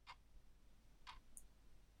say.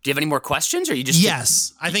 Do you have any more questions, or you just?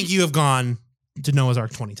 Yes, I think you have gone to Noah's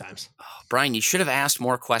Ark 20 times. Oh, Brian, you should have asked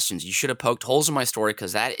more questions. You should have poked holes in my story,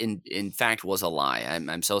 because that in fact was a lie.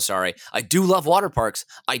 I'm so sorry. I do love water parks.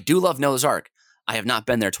 I do love Noah's Ark. I have not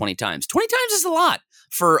been there 20 times. 20 times is a lot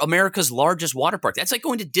for America's largest water park. That's like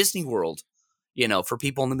going to Disney World, for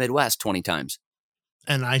people in the Midwest 20 times.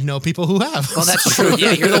 And I know people who have. Well, that's true. Yeah,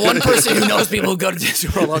 you're the one person who knows people who go to Disney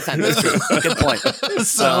World all the time. That's true. Good point.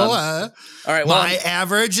 So, all right. Well, my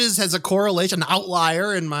average has a correlation, an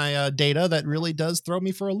outlier in my data that really does throw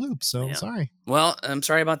me for a loop. So I'm sorry. Well, I'm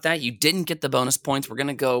sorry about that. You didn't get the bonus points. We're going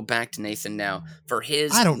to go back to Nathan now for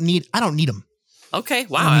his. I don't need them. Okay.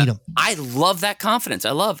 Wow. I love that confidence.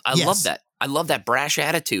 I love that. I love that brash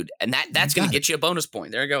attitude. And that's going to get you a bonus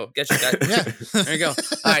point. There you go. Get you that. Yeah. There you go.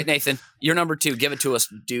 All right, Nathan, you're number 2. Give it to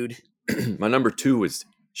us, dude. My number 2 was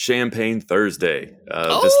Champagne Thursday. In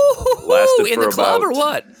the club or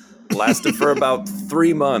what? Lasted for about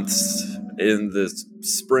 3 months in the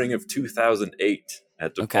spring of 2008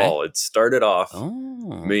 at DePaul. It started off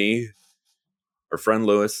me, our friend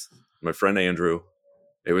Lewis, my friend Andrew.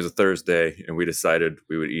 It was a Thursday, and we decided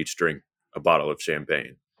we would each drink a bottle of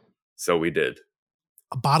champagne. So we did.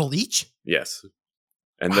 A bottle each? Yes.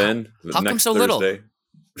 And then the How next come so Thursday,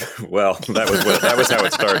 little? Well, that was how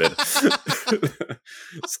it started.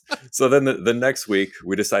 So then the next week,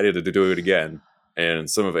 we decided to do it again, and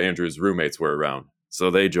some of Andrew's roommates were around, so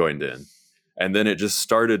they joined in. And then it just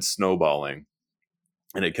started snowballing.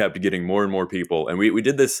 And it kept getting more and more people. And we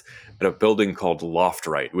did this at a building called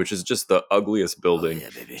Loftrite, which is just the ugliest building.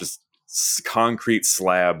 Just concrete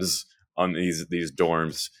slabs on these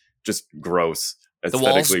dorms. Just gross. The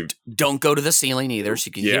walls don't go to the ceiling either, so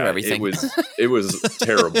you can hear everything. It was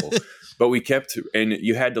terrible. But we kept, and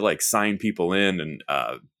you had to like sign people in, and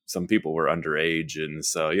some people were underage. And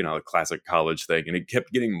so, a classic college thing. And it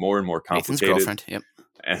kept getting more and more complicated. Nathan's girlfriend, yep.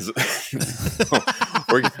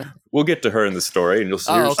 We'll get to her in the story, and you'll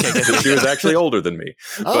see she was actually older than me.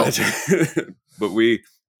 But we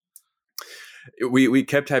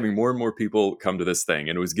kept having more and more people come to this thing,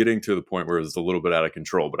 and it was getting to the point where it was a little bit out of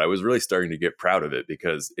control. But I was really starting to get proud of it,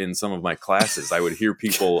 because in some of my classes, I would hear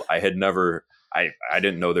people I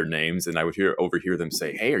didn't know their names, and I would overhear them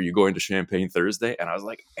say, "Hey, are you going to Champagne Thursday?" And I was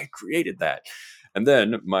like, I created that. And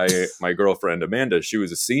then my girlfriend Amanda, she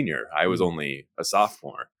was a senior. I was only a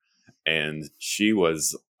sophomore, and she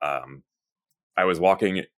was. I was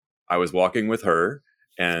walking with her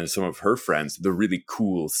and some of her friends, the really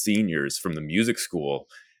cool seniors from the music school.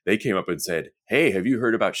 They came up and said, "Hey, have you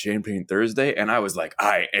heard about Champagne Thursday?" And I was like,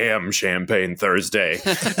 "I am Champagne Thursday."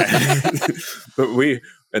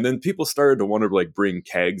 And then people started to want to like bring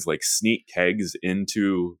kegs, like sneak kegs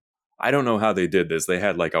into. I don't know how they did this. They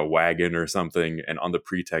had like a wagon or something, and on the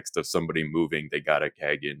pretext of somebody moving, they got a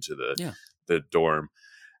keg into the dorm.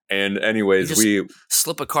 And anyways, we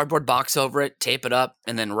slip a cardboard box over it, tape it up,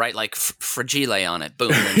 and then write like Fragile on it.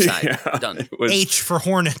 Boom, inside. Done. H for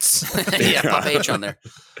Hornets. Pop H on there.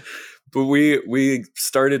 But we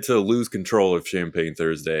started to lose control of Champagne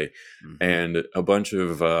Thursday, and a bunch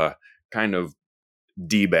of kind of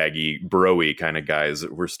D-baggy, bro-y kind of guys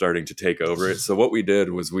were starting to take over it. So what we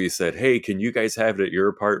did was we said, "Hey, can you guys have it at your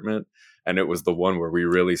apartment?" And it was the one where we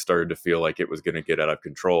really started to feel like it was going to get out of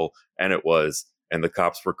control, and it was. And the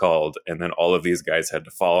cops were called, and then all of these guys had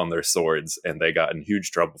to fall on their swords, and they got in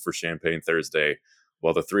huge trouble for Champagne Thursday,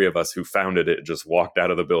 while the three of us who founded it just walked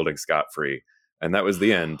out of the building scot-free. And that was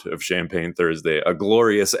the end of Champagne Thursday, a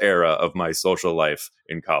glorious era of my social life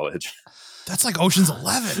in college. That's like Ocean's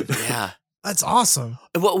 11. Yeah. That's awesome.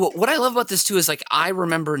 What I love about this, too, is like I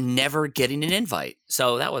remember never getting an invite.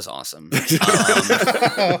 So that was awesome. I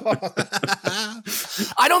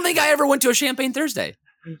don't think I ever went to a Champagne Thursday.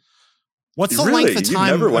 What's the length of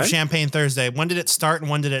time of Champagne Thursday? When did it start and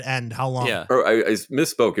when did it end? How long? Yeah. Oh, I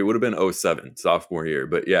misspoke. It would have been 2007, sophomore year.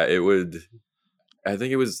 But yeah, I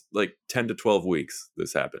think it was like 10 to 12 weeks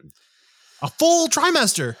this happened. A full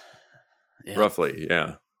trimester. Yeah. Roughly,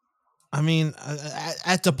 yeah. I mean,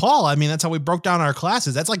 at DePaul, I mean, that's how we broke down our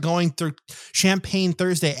classes. That's like going through Champagne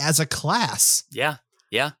Thursday as a class. Yeah.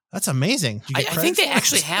 Yeah. That's amazing. I think they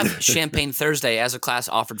actually have Champagne Thursday as a class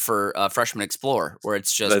offered for Freshman Explorer, where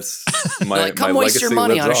it's just come waste your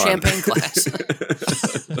money on a champagne class.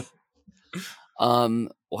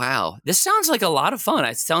 Wow. This sounds like a lot of fun.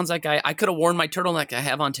 It sounds like I could have worn my turtleneck I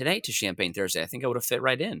have on today to Champagne Thursday. I think I would have fit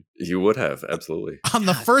right in. You would have, absolutely. On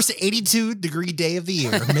the first 82-degree day of the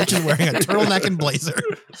year, Mitch is wearing a turtleneck and blazer.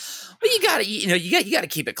 But you gotta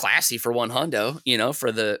keep it classy for one hundo,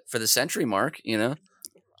 for the century mark,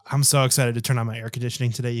 I'm so excited to turn on my air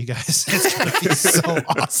conditioning today, you guys. It's going to be so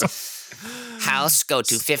awesome. House, go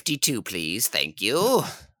to 52, please. Thank you.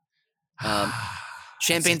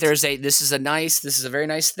 Champagne Thursday. This is a very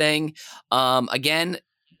nice thing. Again,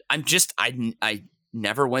 I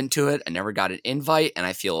never went to it. I never got an invite, and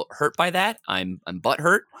I feel hurt by that. I'm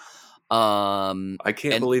butthurt. I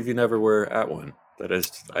can't believe you never were at one.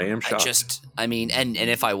 I am shocked. And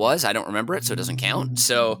if I was, I don't remember it, so it doesn't count.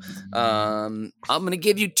 So I'm going to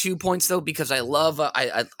give you 2 points though, because I love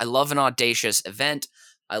an audacious event.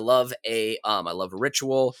 I love a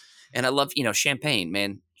ritual, and I love, champagne,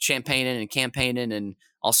 man, champagning and campaigning. And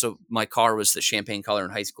also my car was the champagne color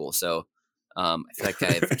in high school. So I feel like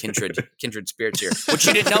I have kindred spirits here, which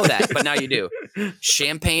you didn't know that, but now you do.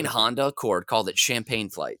 Champagne Honda Accord, called it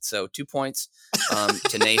Champagne Flight. So 2 points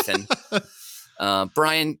to Nathan.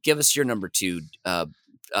 Brian, give us your number 2,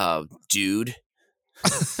 dude.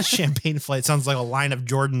 Champagne Flight sounds like a line of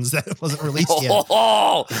Jordans that wasn't released yet.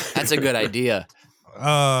 Oh, that's a good idea.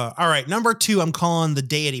 All right, number 2, I'm calling the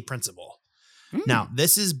deity principle. Now,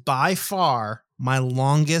 this is by far my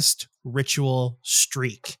longest ritual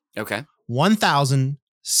streak. Okay.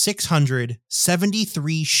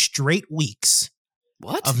 1,673 straight weeks.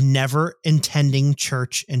 What? Of never attending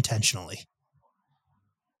church intentionally.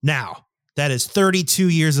 Now, that is 32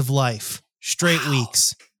 years of life, straight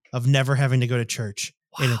weeks of never having to go to church.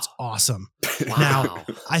 Wow. And it's awesome. Wow. Now,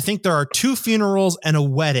 I think there are 2 funerals and a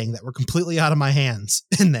wedding that were completely out of my hands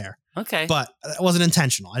in there. Okay. But it wasn't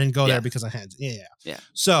intentional. I didn't go there because I had to. Yeah.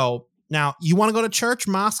 So now, you want to go to church,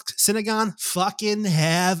 mosque, synagogue? Fucking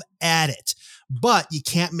have at it. But you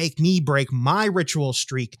can't make me break my ritual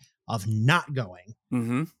streak of not going.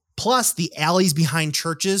 Mm-hmm. Plus, the alleys behind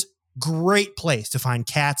churches, great place to find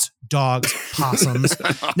cats, dogs, possums.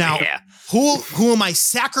 Now, who am I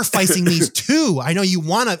sacrificing these to? I know you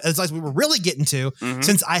want to, as we were really getting to,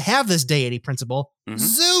 since I have this deity principle.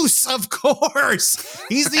 Zeus, of course.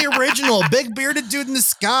 He's the original big bearded dude in the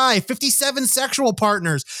sky, 57 sexual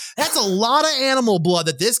partners. That's a lot of animal blood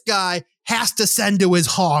that this guy has to send to his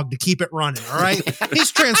hog to keep it running, all right?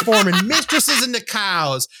 He's transforming mistresses into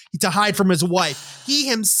cows to hide from his wife. He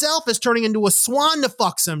himself is turning into a swan to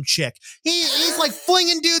fuck some chick. He's like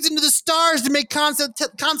flinging dudes into the stars to make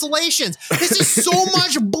consolations. This is so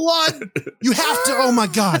much blood. You have to, oh my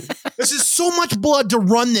God. This is so much blood to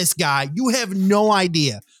run this guy. You have no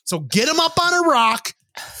idea. So get him up on a rock,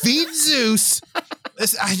 feed Zeus.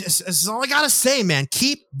 This is all I gotta say, man.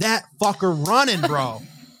 Keep that fucker running, bro.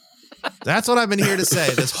 That's what I've been here to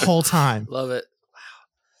say this whole time. Love it. Wow.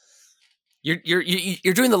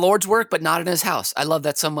 You're doing the Lord's work, but not in his house. I love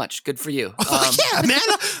that so much. Good for you. Yeah, man.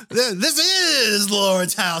 This is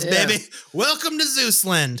Lord's house, baby. Welcome to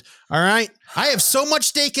Zeusland. All right. I have so much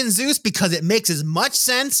stake in Zeus because it makes as much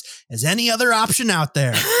sense as any other option out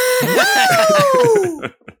there.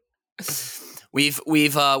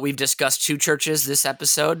 We've discussed 2 churches this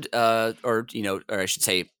episode, or I should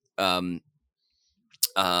say,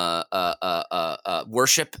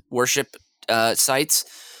 worship sites.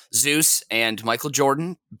 Zeus and Michael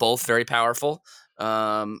Jordan, both very powerful.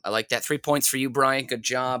 I like that. 3 points for you, Brian. Good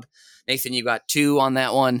job, Nathan. You got 2 on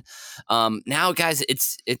that one. Now, guys,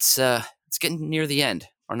 it's getting near the end.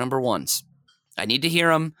 Our number ones. I need to hear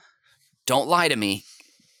them. Don't lie to me.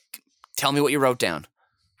 Tell me what you wrote down.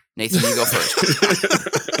 Nathan, you go first.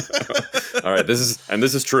 All right, this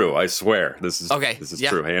is true. I swear, this is okay. This is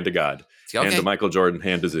true. Hand to God, okay. Hand to Michael Jordan,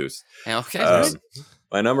 hand to Zeus. Okay.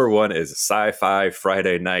 My number one is Sci-Fi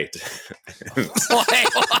Friday Night. I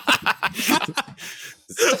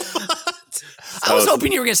was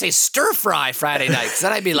hoping you were going to say Stir Fry Friday Night, because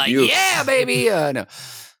then I'd be like, yeah, baby. No.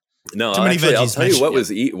 No, actually, I'll tell you what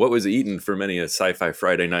was eaten for many a Sci-Fi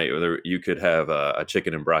Friday night. Whether you could have a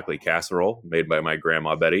chicken and broccoli casserole made by my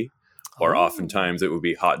grandma Betty, or oftentimes it would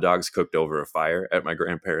be hot dogs cooked over a fire at my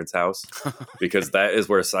grandparents' house, because that is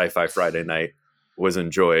where Sci-Fi Friday night was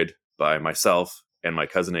enjoyed by myself and my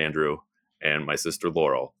cousin Andrew and my sister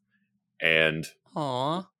Laurel. And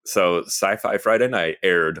so Sci-Fi Friday Night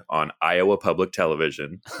aired on Iowa Public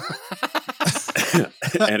Television.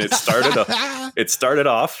 And it started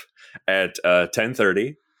off at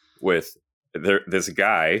 10:30 with this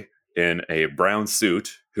guy in a brown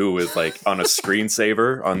suit who was like on a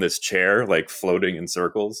screensaver on this chair, like floating in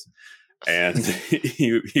circles. And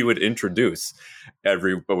he would introduce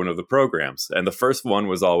every one of the programs. And the first one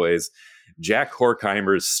was always Jack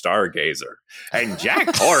Horkheimer's Stargazer. And Jack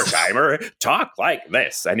Horkheimer talked like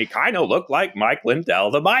this, and he kind of looked like Mike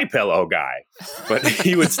Lindell, the MyPillow guy. But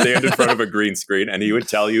he would stand in front of a green screen, and he would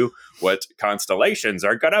tell you what constellations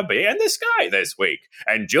are going to be in the sky this week.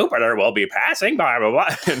 And Jupiter will be passing by, blah,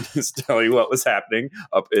 blah, and just tell you what was happening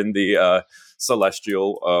up in the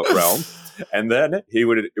celestial realm. And then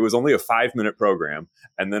it was only a 5-minute program.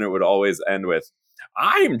 And then it would always end with,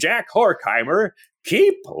 I'm Jack Horkheimer.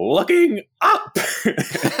 Keep looking up.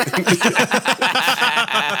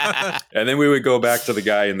 And then we would go back to the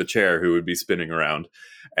guy in the chair who would be spinning around.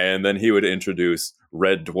 And then he would introduce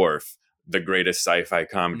Red Dwarf, the greatest sci-fi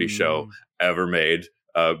comedy show ever made.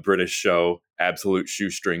 A British show, absolute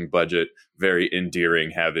shoestring budget, very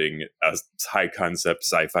endearing, having a high concept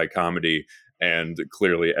sci-fi comedy. And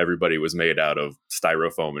clearly everybody was made out of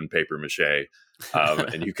styrofoam and paper mache.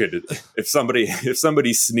 And you could, if somebody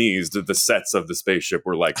sneezed, the sets of the spaceship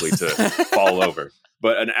were likely to fall over.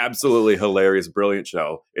 But an absolutely hilarious, brilliant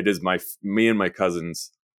show. It is me and my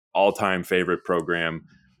cousin's all-time favorite program.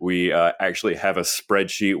 We actually have a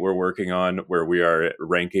spreadsheet we're working on where we are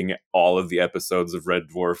ranking all of the episodes of Red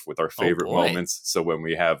Dwarf with our favorite moments. So when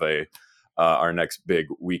we have our next big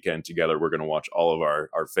weekend together, we're going to watch all of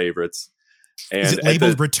our favorites. And is it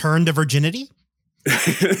labeled Return to Virginity? Basically.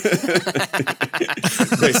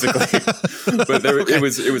 But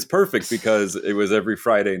it was perfect because it was every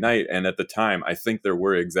Friday night, and at the time I think there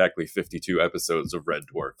were exactly 52 episodes of Red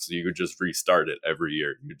Dwarf, so you could just restart it every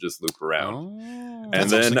year. You just loop around. And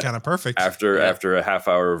then kind of perfect. After a half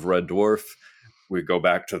hour of Red Dwarf, we go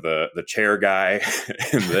back to the chair guy,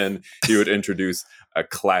 and then he would introduce a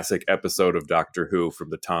classic episode of Doctor Who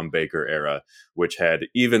from the Tom Baker era, which had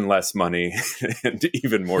even less money and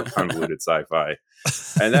even more convoluted sci-fi.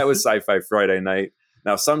 And that was Sci-Fi Friday Night.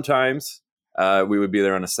 Now, sometimes we would be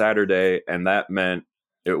there on a Saturday, and that meant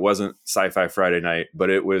it wasn't Sci-Fi Friday Night, but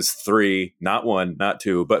it was 3, not 1, not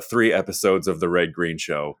 2, but 3 episodes of The Red Green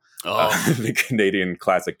Show. The Canadian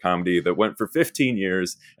classic comedy that went for 15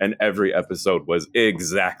 years, and every episode was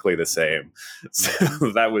exactly the same.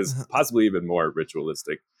 So that was possibly even more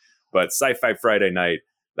ritualistic. But Sci-Fi Friday Night,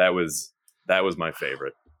 that was my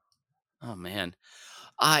favorite. Oh man.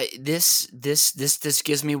 This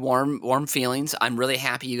gives me warm feelings. I'm really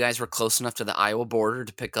happy you guys were close enough to the Iowa border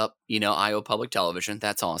to pick up, Iowa Public Television.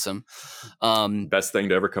 That's awesome. Best thing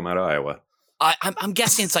to ever come out of Iowa. I'm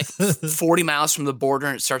guessing it's like 40 miles from the border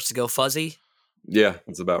and it starts to go fuzzy. Yeah,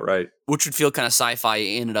 that's about right. Which would feel kind of sci-fi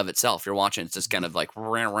in and of itself. You're watching, it's just kind of like,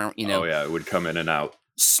 Oh yeah, it would come in and out.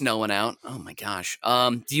 snowing out. Oh my gosh.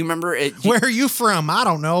 Do you remember it? Where are you from? I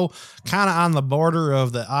don't know. Kind of on the border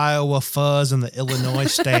of the Iowa Fuzz and the Illinois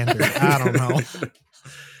Standard. I don't know.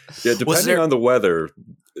 Yeah, depending on the weather,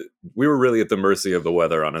 we were really at the mercy of the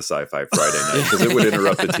weather on a Sci-Fi Friday night because it would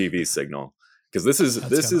interrupt the TV signal. Because this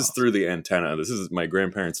is through the antenna. My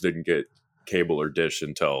grandparents didn't get cable or dish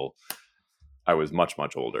until I was much,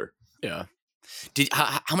 much older. Yeah.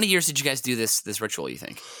 How many years did you guys do this ritual, you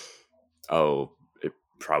think? Oh, it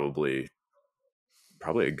probably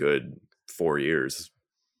a good 4 years.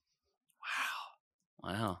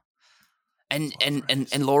 Wow.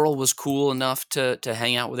 And Laurel was cool enough to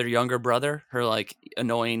hang out with her younger brother, her like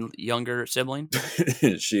annoying younger sibling.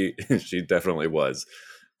 She definitely was.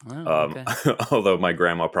 Oh, okay. Although my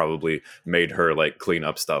grandma probably made her like clean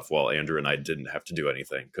up stuff while Andrew and I didn't have to do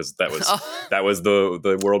anything because that was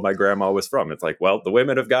the world my grandma was from. It's like, well, the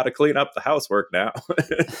women have got to clean up the housework now.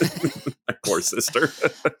 My poor sister.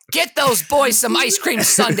 Get those boys some ice cream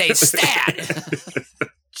sundaes, stat.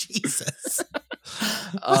 Jesus.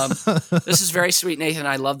 This is very sweet, Nathan.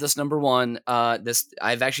 I love this number one.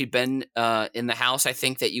 I've actually been in the house. I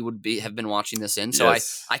think that you would have been watching this in, so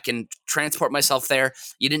yes. I can transport myself there.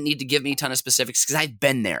 You didn't need to give me a ton of specifics because I've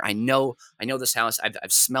been there. I know this house.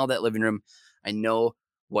 I've smelled that living room. I know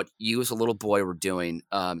what you as a little boy were doing.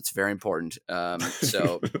 It's very important.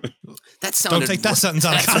 So that sounded. Don't take that sentence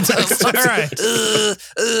out of context. All right. Okay,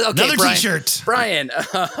 another Brian, T-shirt. Brian.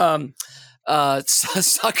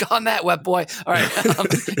 Suck on that, wet boy. All right,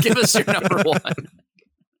 give us your number one.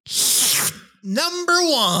 Number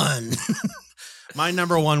one. My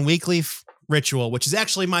number one weekly ritual, which is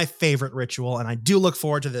actually my favorite ritual, and I do look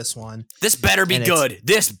forward to this one. This better be good.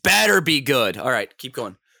 This better be good. All right, keep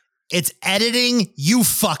going. It's editing, you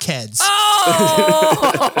fuckheads.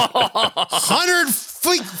 Oh! 100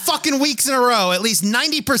 fucking weeks in a row, at least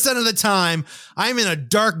 90% of the time, I'm in a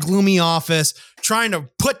dark, gloomy office trying to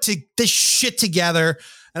put this shit together,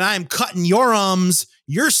 and I am cutting your ums,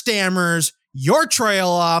 your stammers, your trail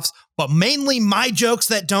offs, but mainly my jokes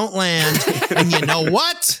that don't land. And you know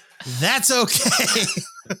what? That's okay.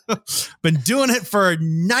 Been doing it for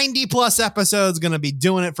 90 plus episodes, gonna be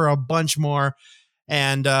doing it for a bunch more.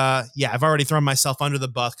 And I've already thrown myself under the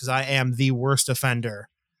bus because I am the worst offender,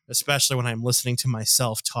 especially when I'm listening to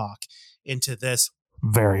myself talk into this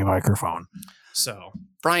very microphone. So,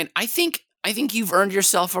 Brian, I think you've earned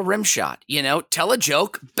yourself a rim shot. You know, tell a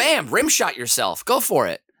joke, bam, rim shot yourself. Go for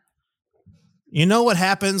it. You know what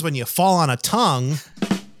happens when you fall on a tongue?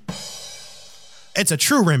 It's a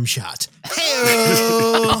true rim shot.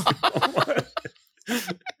 Hey-o!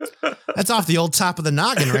 That's off the old top of the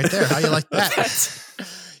noggin right there. How you like that?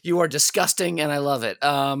 You are disgusting, and I love it.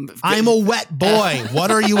 I'm a wet boy.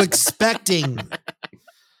 What are you expecting?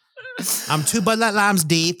 I'm 2 Bud Light Limes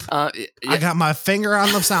deep. I got my finger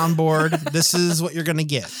on the soundboard. This is what you're gonna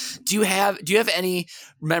get. Do you have any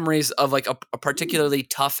memories of like a particularly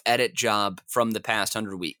tough edit job from the past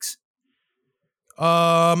 100 weeks?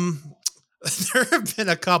 There have been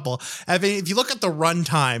a couple. I mean, if you look at the run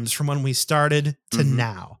times from when we started to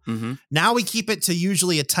now, now we keep it to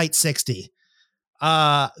usually a tight 60.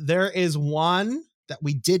 There is one that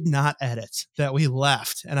we did not edit that we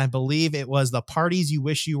left, and I believe it was the parties you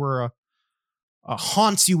wish you were a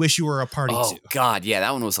haunts you wish you were a party to. Oh God, yeah,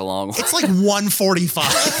 that one was a long one. It's like 145.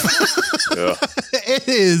 Yeah. It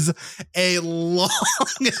is a long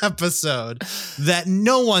episode that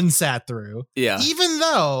no one sat through. Yeah, even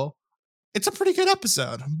though it's a pretty good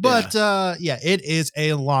episode, but it is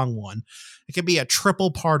a long one. It could be a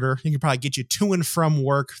triple parter. You could probably get you to and from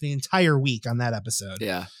work the entire week on that episode.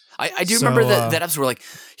 Yeah. I do remember that episode where like,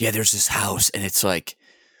 yeah, there's this house and it's like,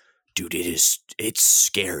 dude, it's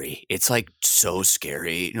scary. It's like so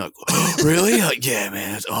scary. You're like, oh, really? Like, yeah,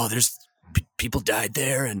 man. There's people died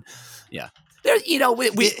there. And yeah, there,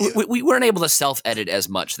 we weren't able to self-edit as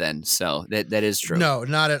much then. So that is true. No,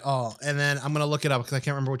 not at all. And then I'm going to look it up because I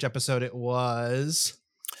can't remember which episode it was.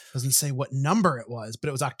 Doesn't say what number it was, but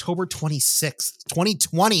it was October 26th,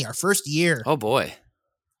 2020, our first year. Oh boy.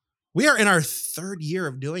 We are in our third year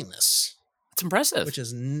of doing this. That's impressive. Which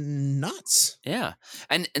is nuts. Yeah.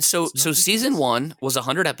 And so season 1 was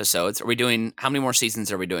 100 episodes. Are we doing, how many more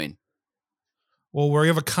seasons are we doing? Well, we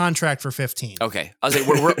have a contract for 15. Okay. I was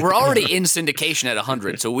like, we're already in syndication at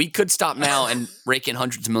 100, so we could stop now and rake in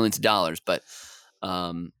hundreds of millions of dollars, but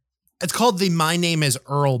it's called the My Name is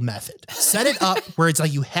Earl method. Set it up where it's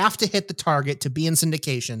like you have to hit the target to be in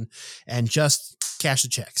syndication and just cash the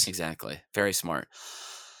checks. Exactly. Very smart.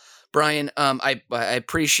 Brian, I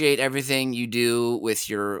appreciate everything you do with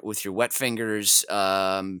your wet fingers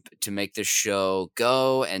to make this show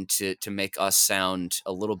go and to make us sound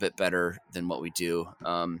a little bit better than what we do.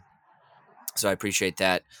 So I appreciate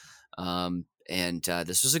that. And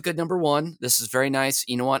this was a good number one. This is very nice.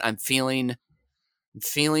 You know what? I'm feeling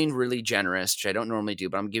really generous, which I don't normally do,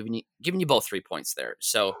 but I'm giving you both 3 points there.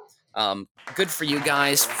 So good for you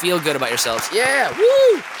guys. Feel good about yourselves. Yeah.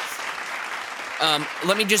 Woo!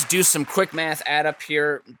 Let me just do some quick math add up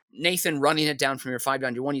here. Nathan, running it down from your 5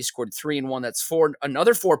 down to 1, you scored 3 and 1. That's 4.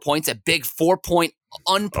 Another 4 points, a big 4-point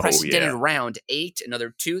unprecedented round. 8,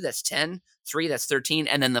 another 2, that's 10. 3, that's 13.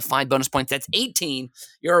 And then the 5 bonus points, that's 18.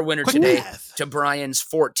 You're a winner today to Brian's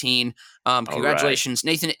 14. Congratulations,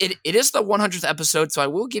 right. Nathan. It is the 100th episode, so I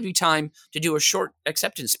will give you time to do a short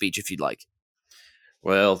acceptance speech if you'd like.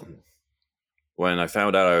 Well, when I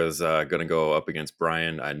found out I was going to go up against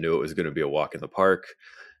Brian, I knew it was going to be a walk in the park,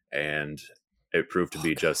 and it proved to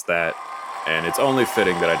be just that. And it's only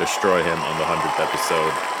fitting that I destroy him on the 100th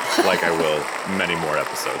episode, like I will many more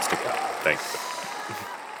episodes to come. Thanks.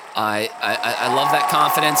 I love that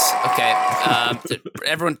confidence. Okay,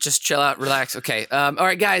 everyone just chill out, relax. Okay, all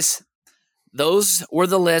right, guys. Those were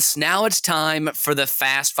the lists. Now it's time for the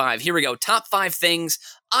Fast 5. Here we go. Top 5 things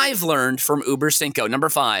I've learned from Uber Cinco. Number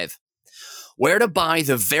 5. Where to buy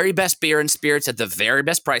the very best beer and spirits at the very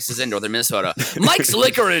best prices in northern Minnesota. Mike's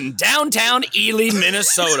Liquor in downtown Ely,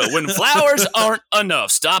 Minnesota. When flowers aren't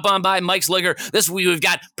enough, stop on by Mike's Liquor. This week we've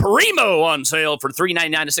got Primo on sale for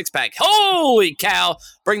 $3.99 a 6-pack. Holy cow!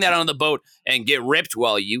 Bring that on the boat and get ripped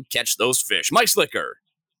while you catch those fish. Mike's Liquor,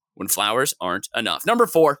 when flowers aren't enough. Number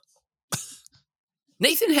 4.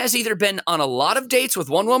 Nathan has either been on a lot of dates with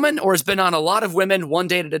one woman or has been on a lot of women one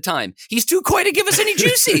date at a time. He's too coy to give us any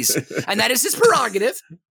juicies, and that is his prerogative.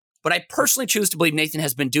 But I personally choose to believe Nathan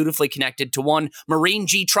has been dutifully connected to one Maureen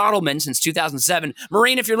G. Trottleman since 2007.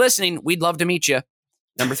 Maureen, if you're listening, we'd love to meet you.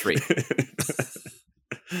 Number 3.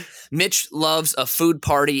 Mitch loves a food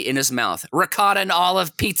party in his mouth. Ricotta and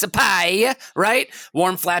olive pizza pie, right?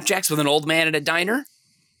 Warm flapjacks with an old man at a diner.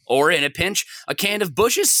 Or, in a pinch, a can of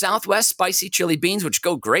Bush's Southwest spicy chili beans, which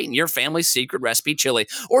go great in your family's secret recipe chili.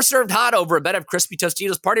 Or served hot over a bed of crispy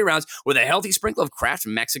Tostitos party rounds with a healthy sprinkle of Kraft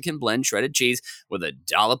Mexican blend shredded cheese with a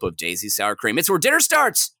dollop of Daisy sour cream. It's where dinner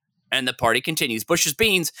starts and the party continues. Bush's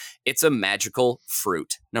Beans, it's a magical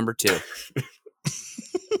fruit. Number 2.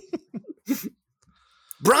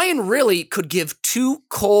 Brian really could give 2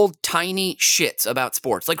 cold, tiny shits about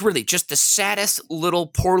sports. Like, really, just the saddest little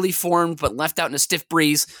poorly formed but left out in a stiff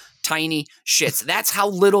breeze, tiny shits. That's how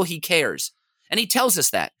little he cares. And he tells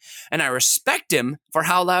us that. And I respect him for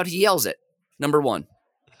how loud he yells it. Number 1.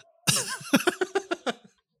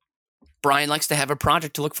 Brian likes to have a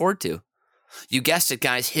project to look forward to. You guessed it,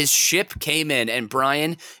 guys. His ship came in, and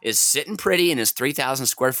Brian is sitting pretty in his 3,000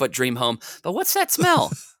 square foot dream home. But what's that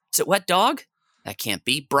smell? Is it wet dog? That can't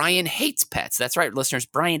be. Brian hates pets. That's right, listeners.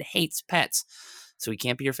 Brian hates pets. So he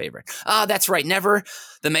can't be your favorite. That's right. Never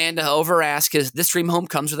the man to over ask is this dream home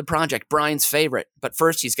comes with a project. Brian's favorite. But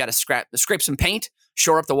first, he's got to scrape some paint,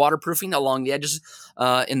 shore up the waterproofing along the edges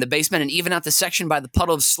in the basement, and even out the section by the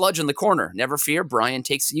puddle of sludge in the corner. Never fear. Brian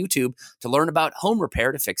takes YouTube to learn about home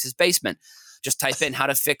repair to fix his basement. Just type in how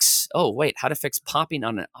to fix popping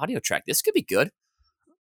on an audio track. This could be good.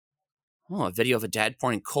 Oh, a video of a dad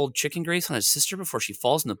pouring cold chicken grease on his sister before she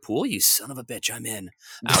falls in the pool? You son of a bitch, I'm in.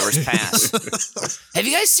 Hours pass. Have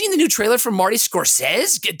you guys seen the new trailer from Marty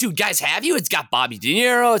Scorsese? Dude, guys, have you? It's got Bobby De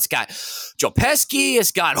Niro. It's got Joe Pesci.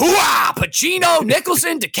 It's got Pacino,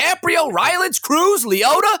 Nicholson, DiCaprio, Rylance, Cruz,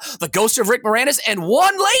 Leota, the ghost of Rick Moranis, and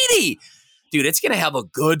one lady. Dude, it's going to have a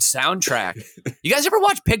good soundtrack. You guys ever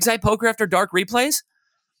watch Pig's Eye Poker after dark replays?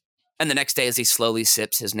 And the next day, as he slowly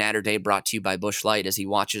sips his Natter Day, brought to you by Busch Light, as he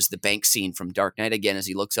watches the bank scene from Dark Knight again, as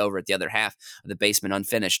he looks over at the other half of the basement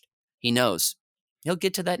unfinished, he knows he'll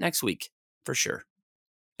get to that next week for sure.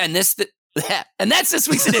 And that's this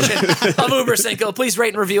week's edition of Uber Cinco. Please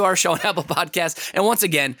rate and review our show on Apple Podcasts. And once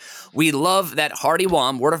again, we love that hearty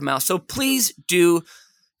wom, word of mouth. So please do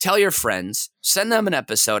tell your friends, send them an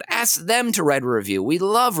episode, ask them to write a review. We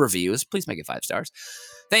love reviews. Please make it 5 stars.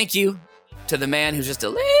 Thank you to the man who's just a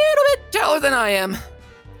little bit taller than I am,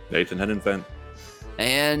 Nathan Henenfent.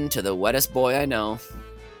 And to the wettest boy I know,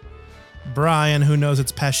 Brian, who knows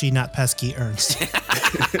it's Pesci, not Pesky Ernst.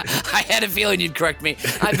 I had a feeling you'd correct me.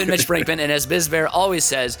 I've been Mitch Brinkman, and as Biz Bear always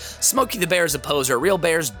says, Smokey the Bear is a poser. Real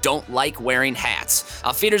bears don't like wearing hats.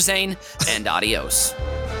 Auf Wiedersehen, and adios.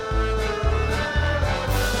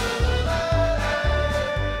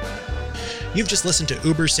 You've just listened to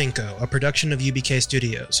Uber Cinco, a production of UBK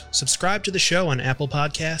Studios. Subscribe to the show on Apple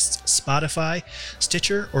Podcasts, Spotify,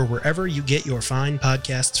 Stitcher, or wherever you get your fine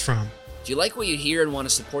podcasts from. If you like what you hear and want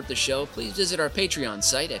to support the show, please visit our Patreon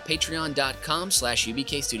site at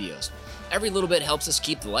patreon.com/UBK Studios. Every little bit helps us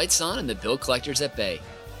keep the lights on and the bill collectors at bay.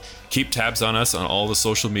 Keep tabs on us on all the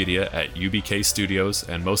social media at UBK Studios,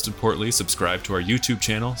 and most importantly, subscribe to our YouTube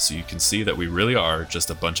channel so you can see that we really are just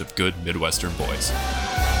a bunch of good Midwestern boys.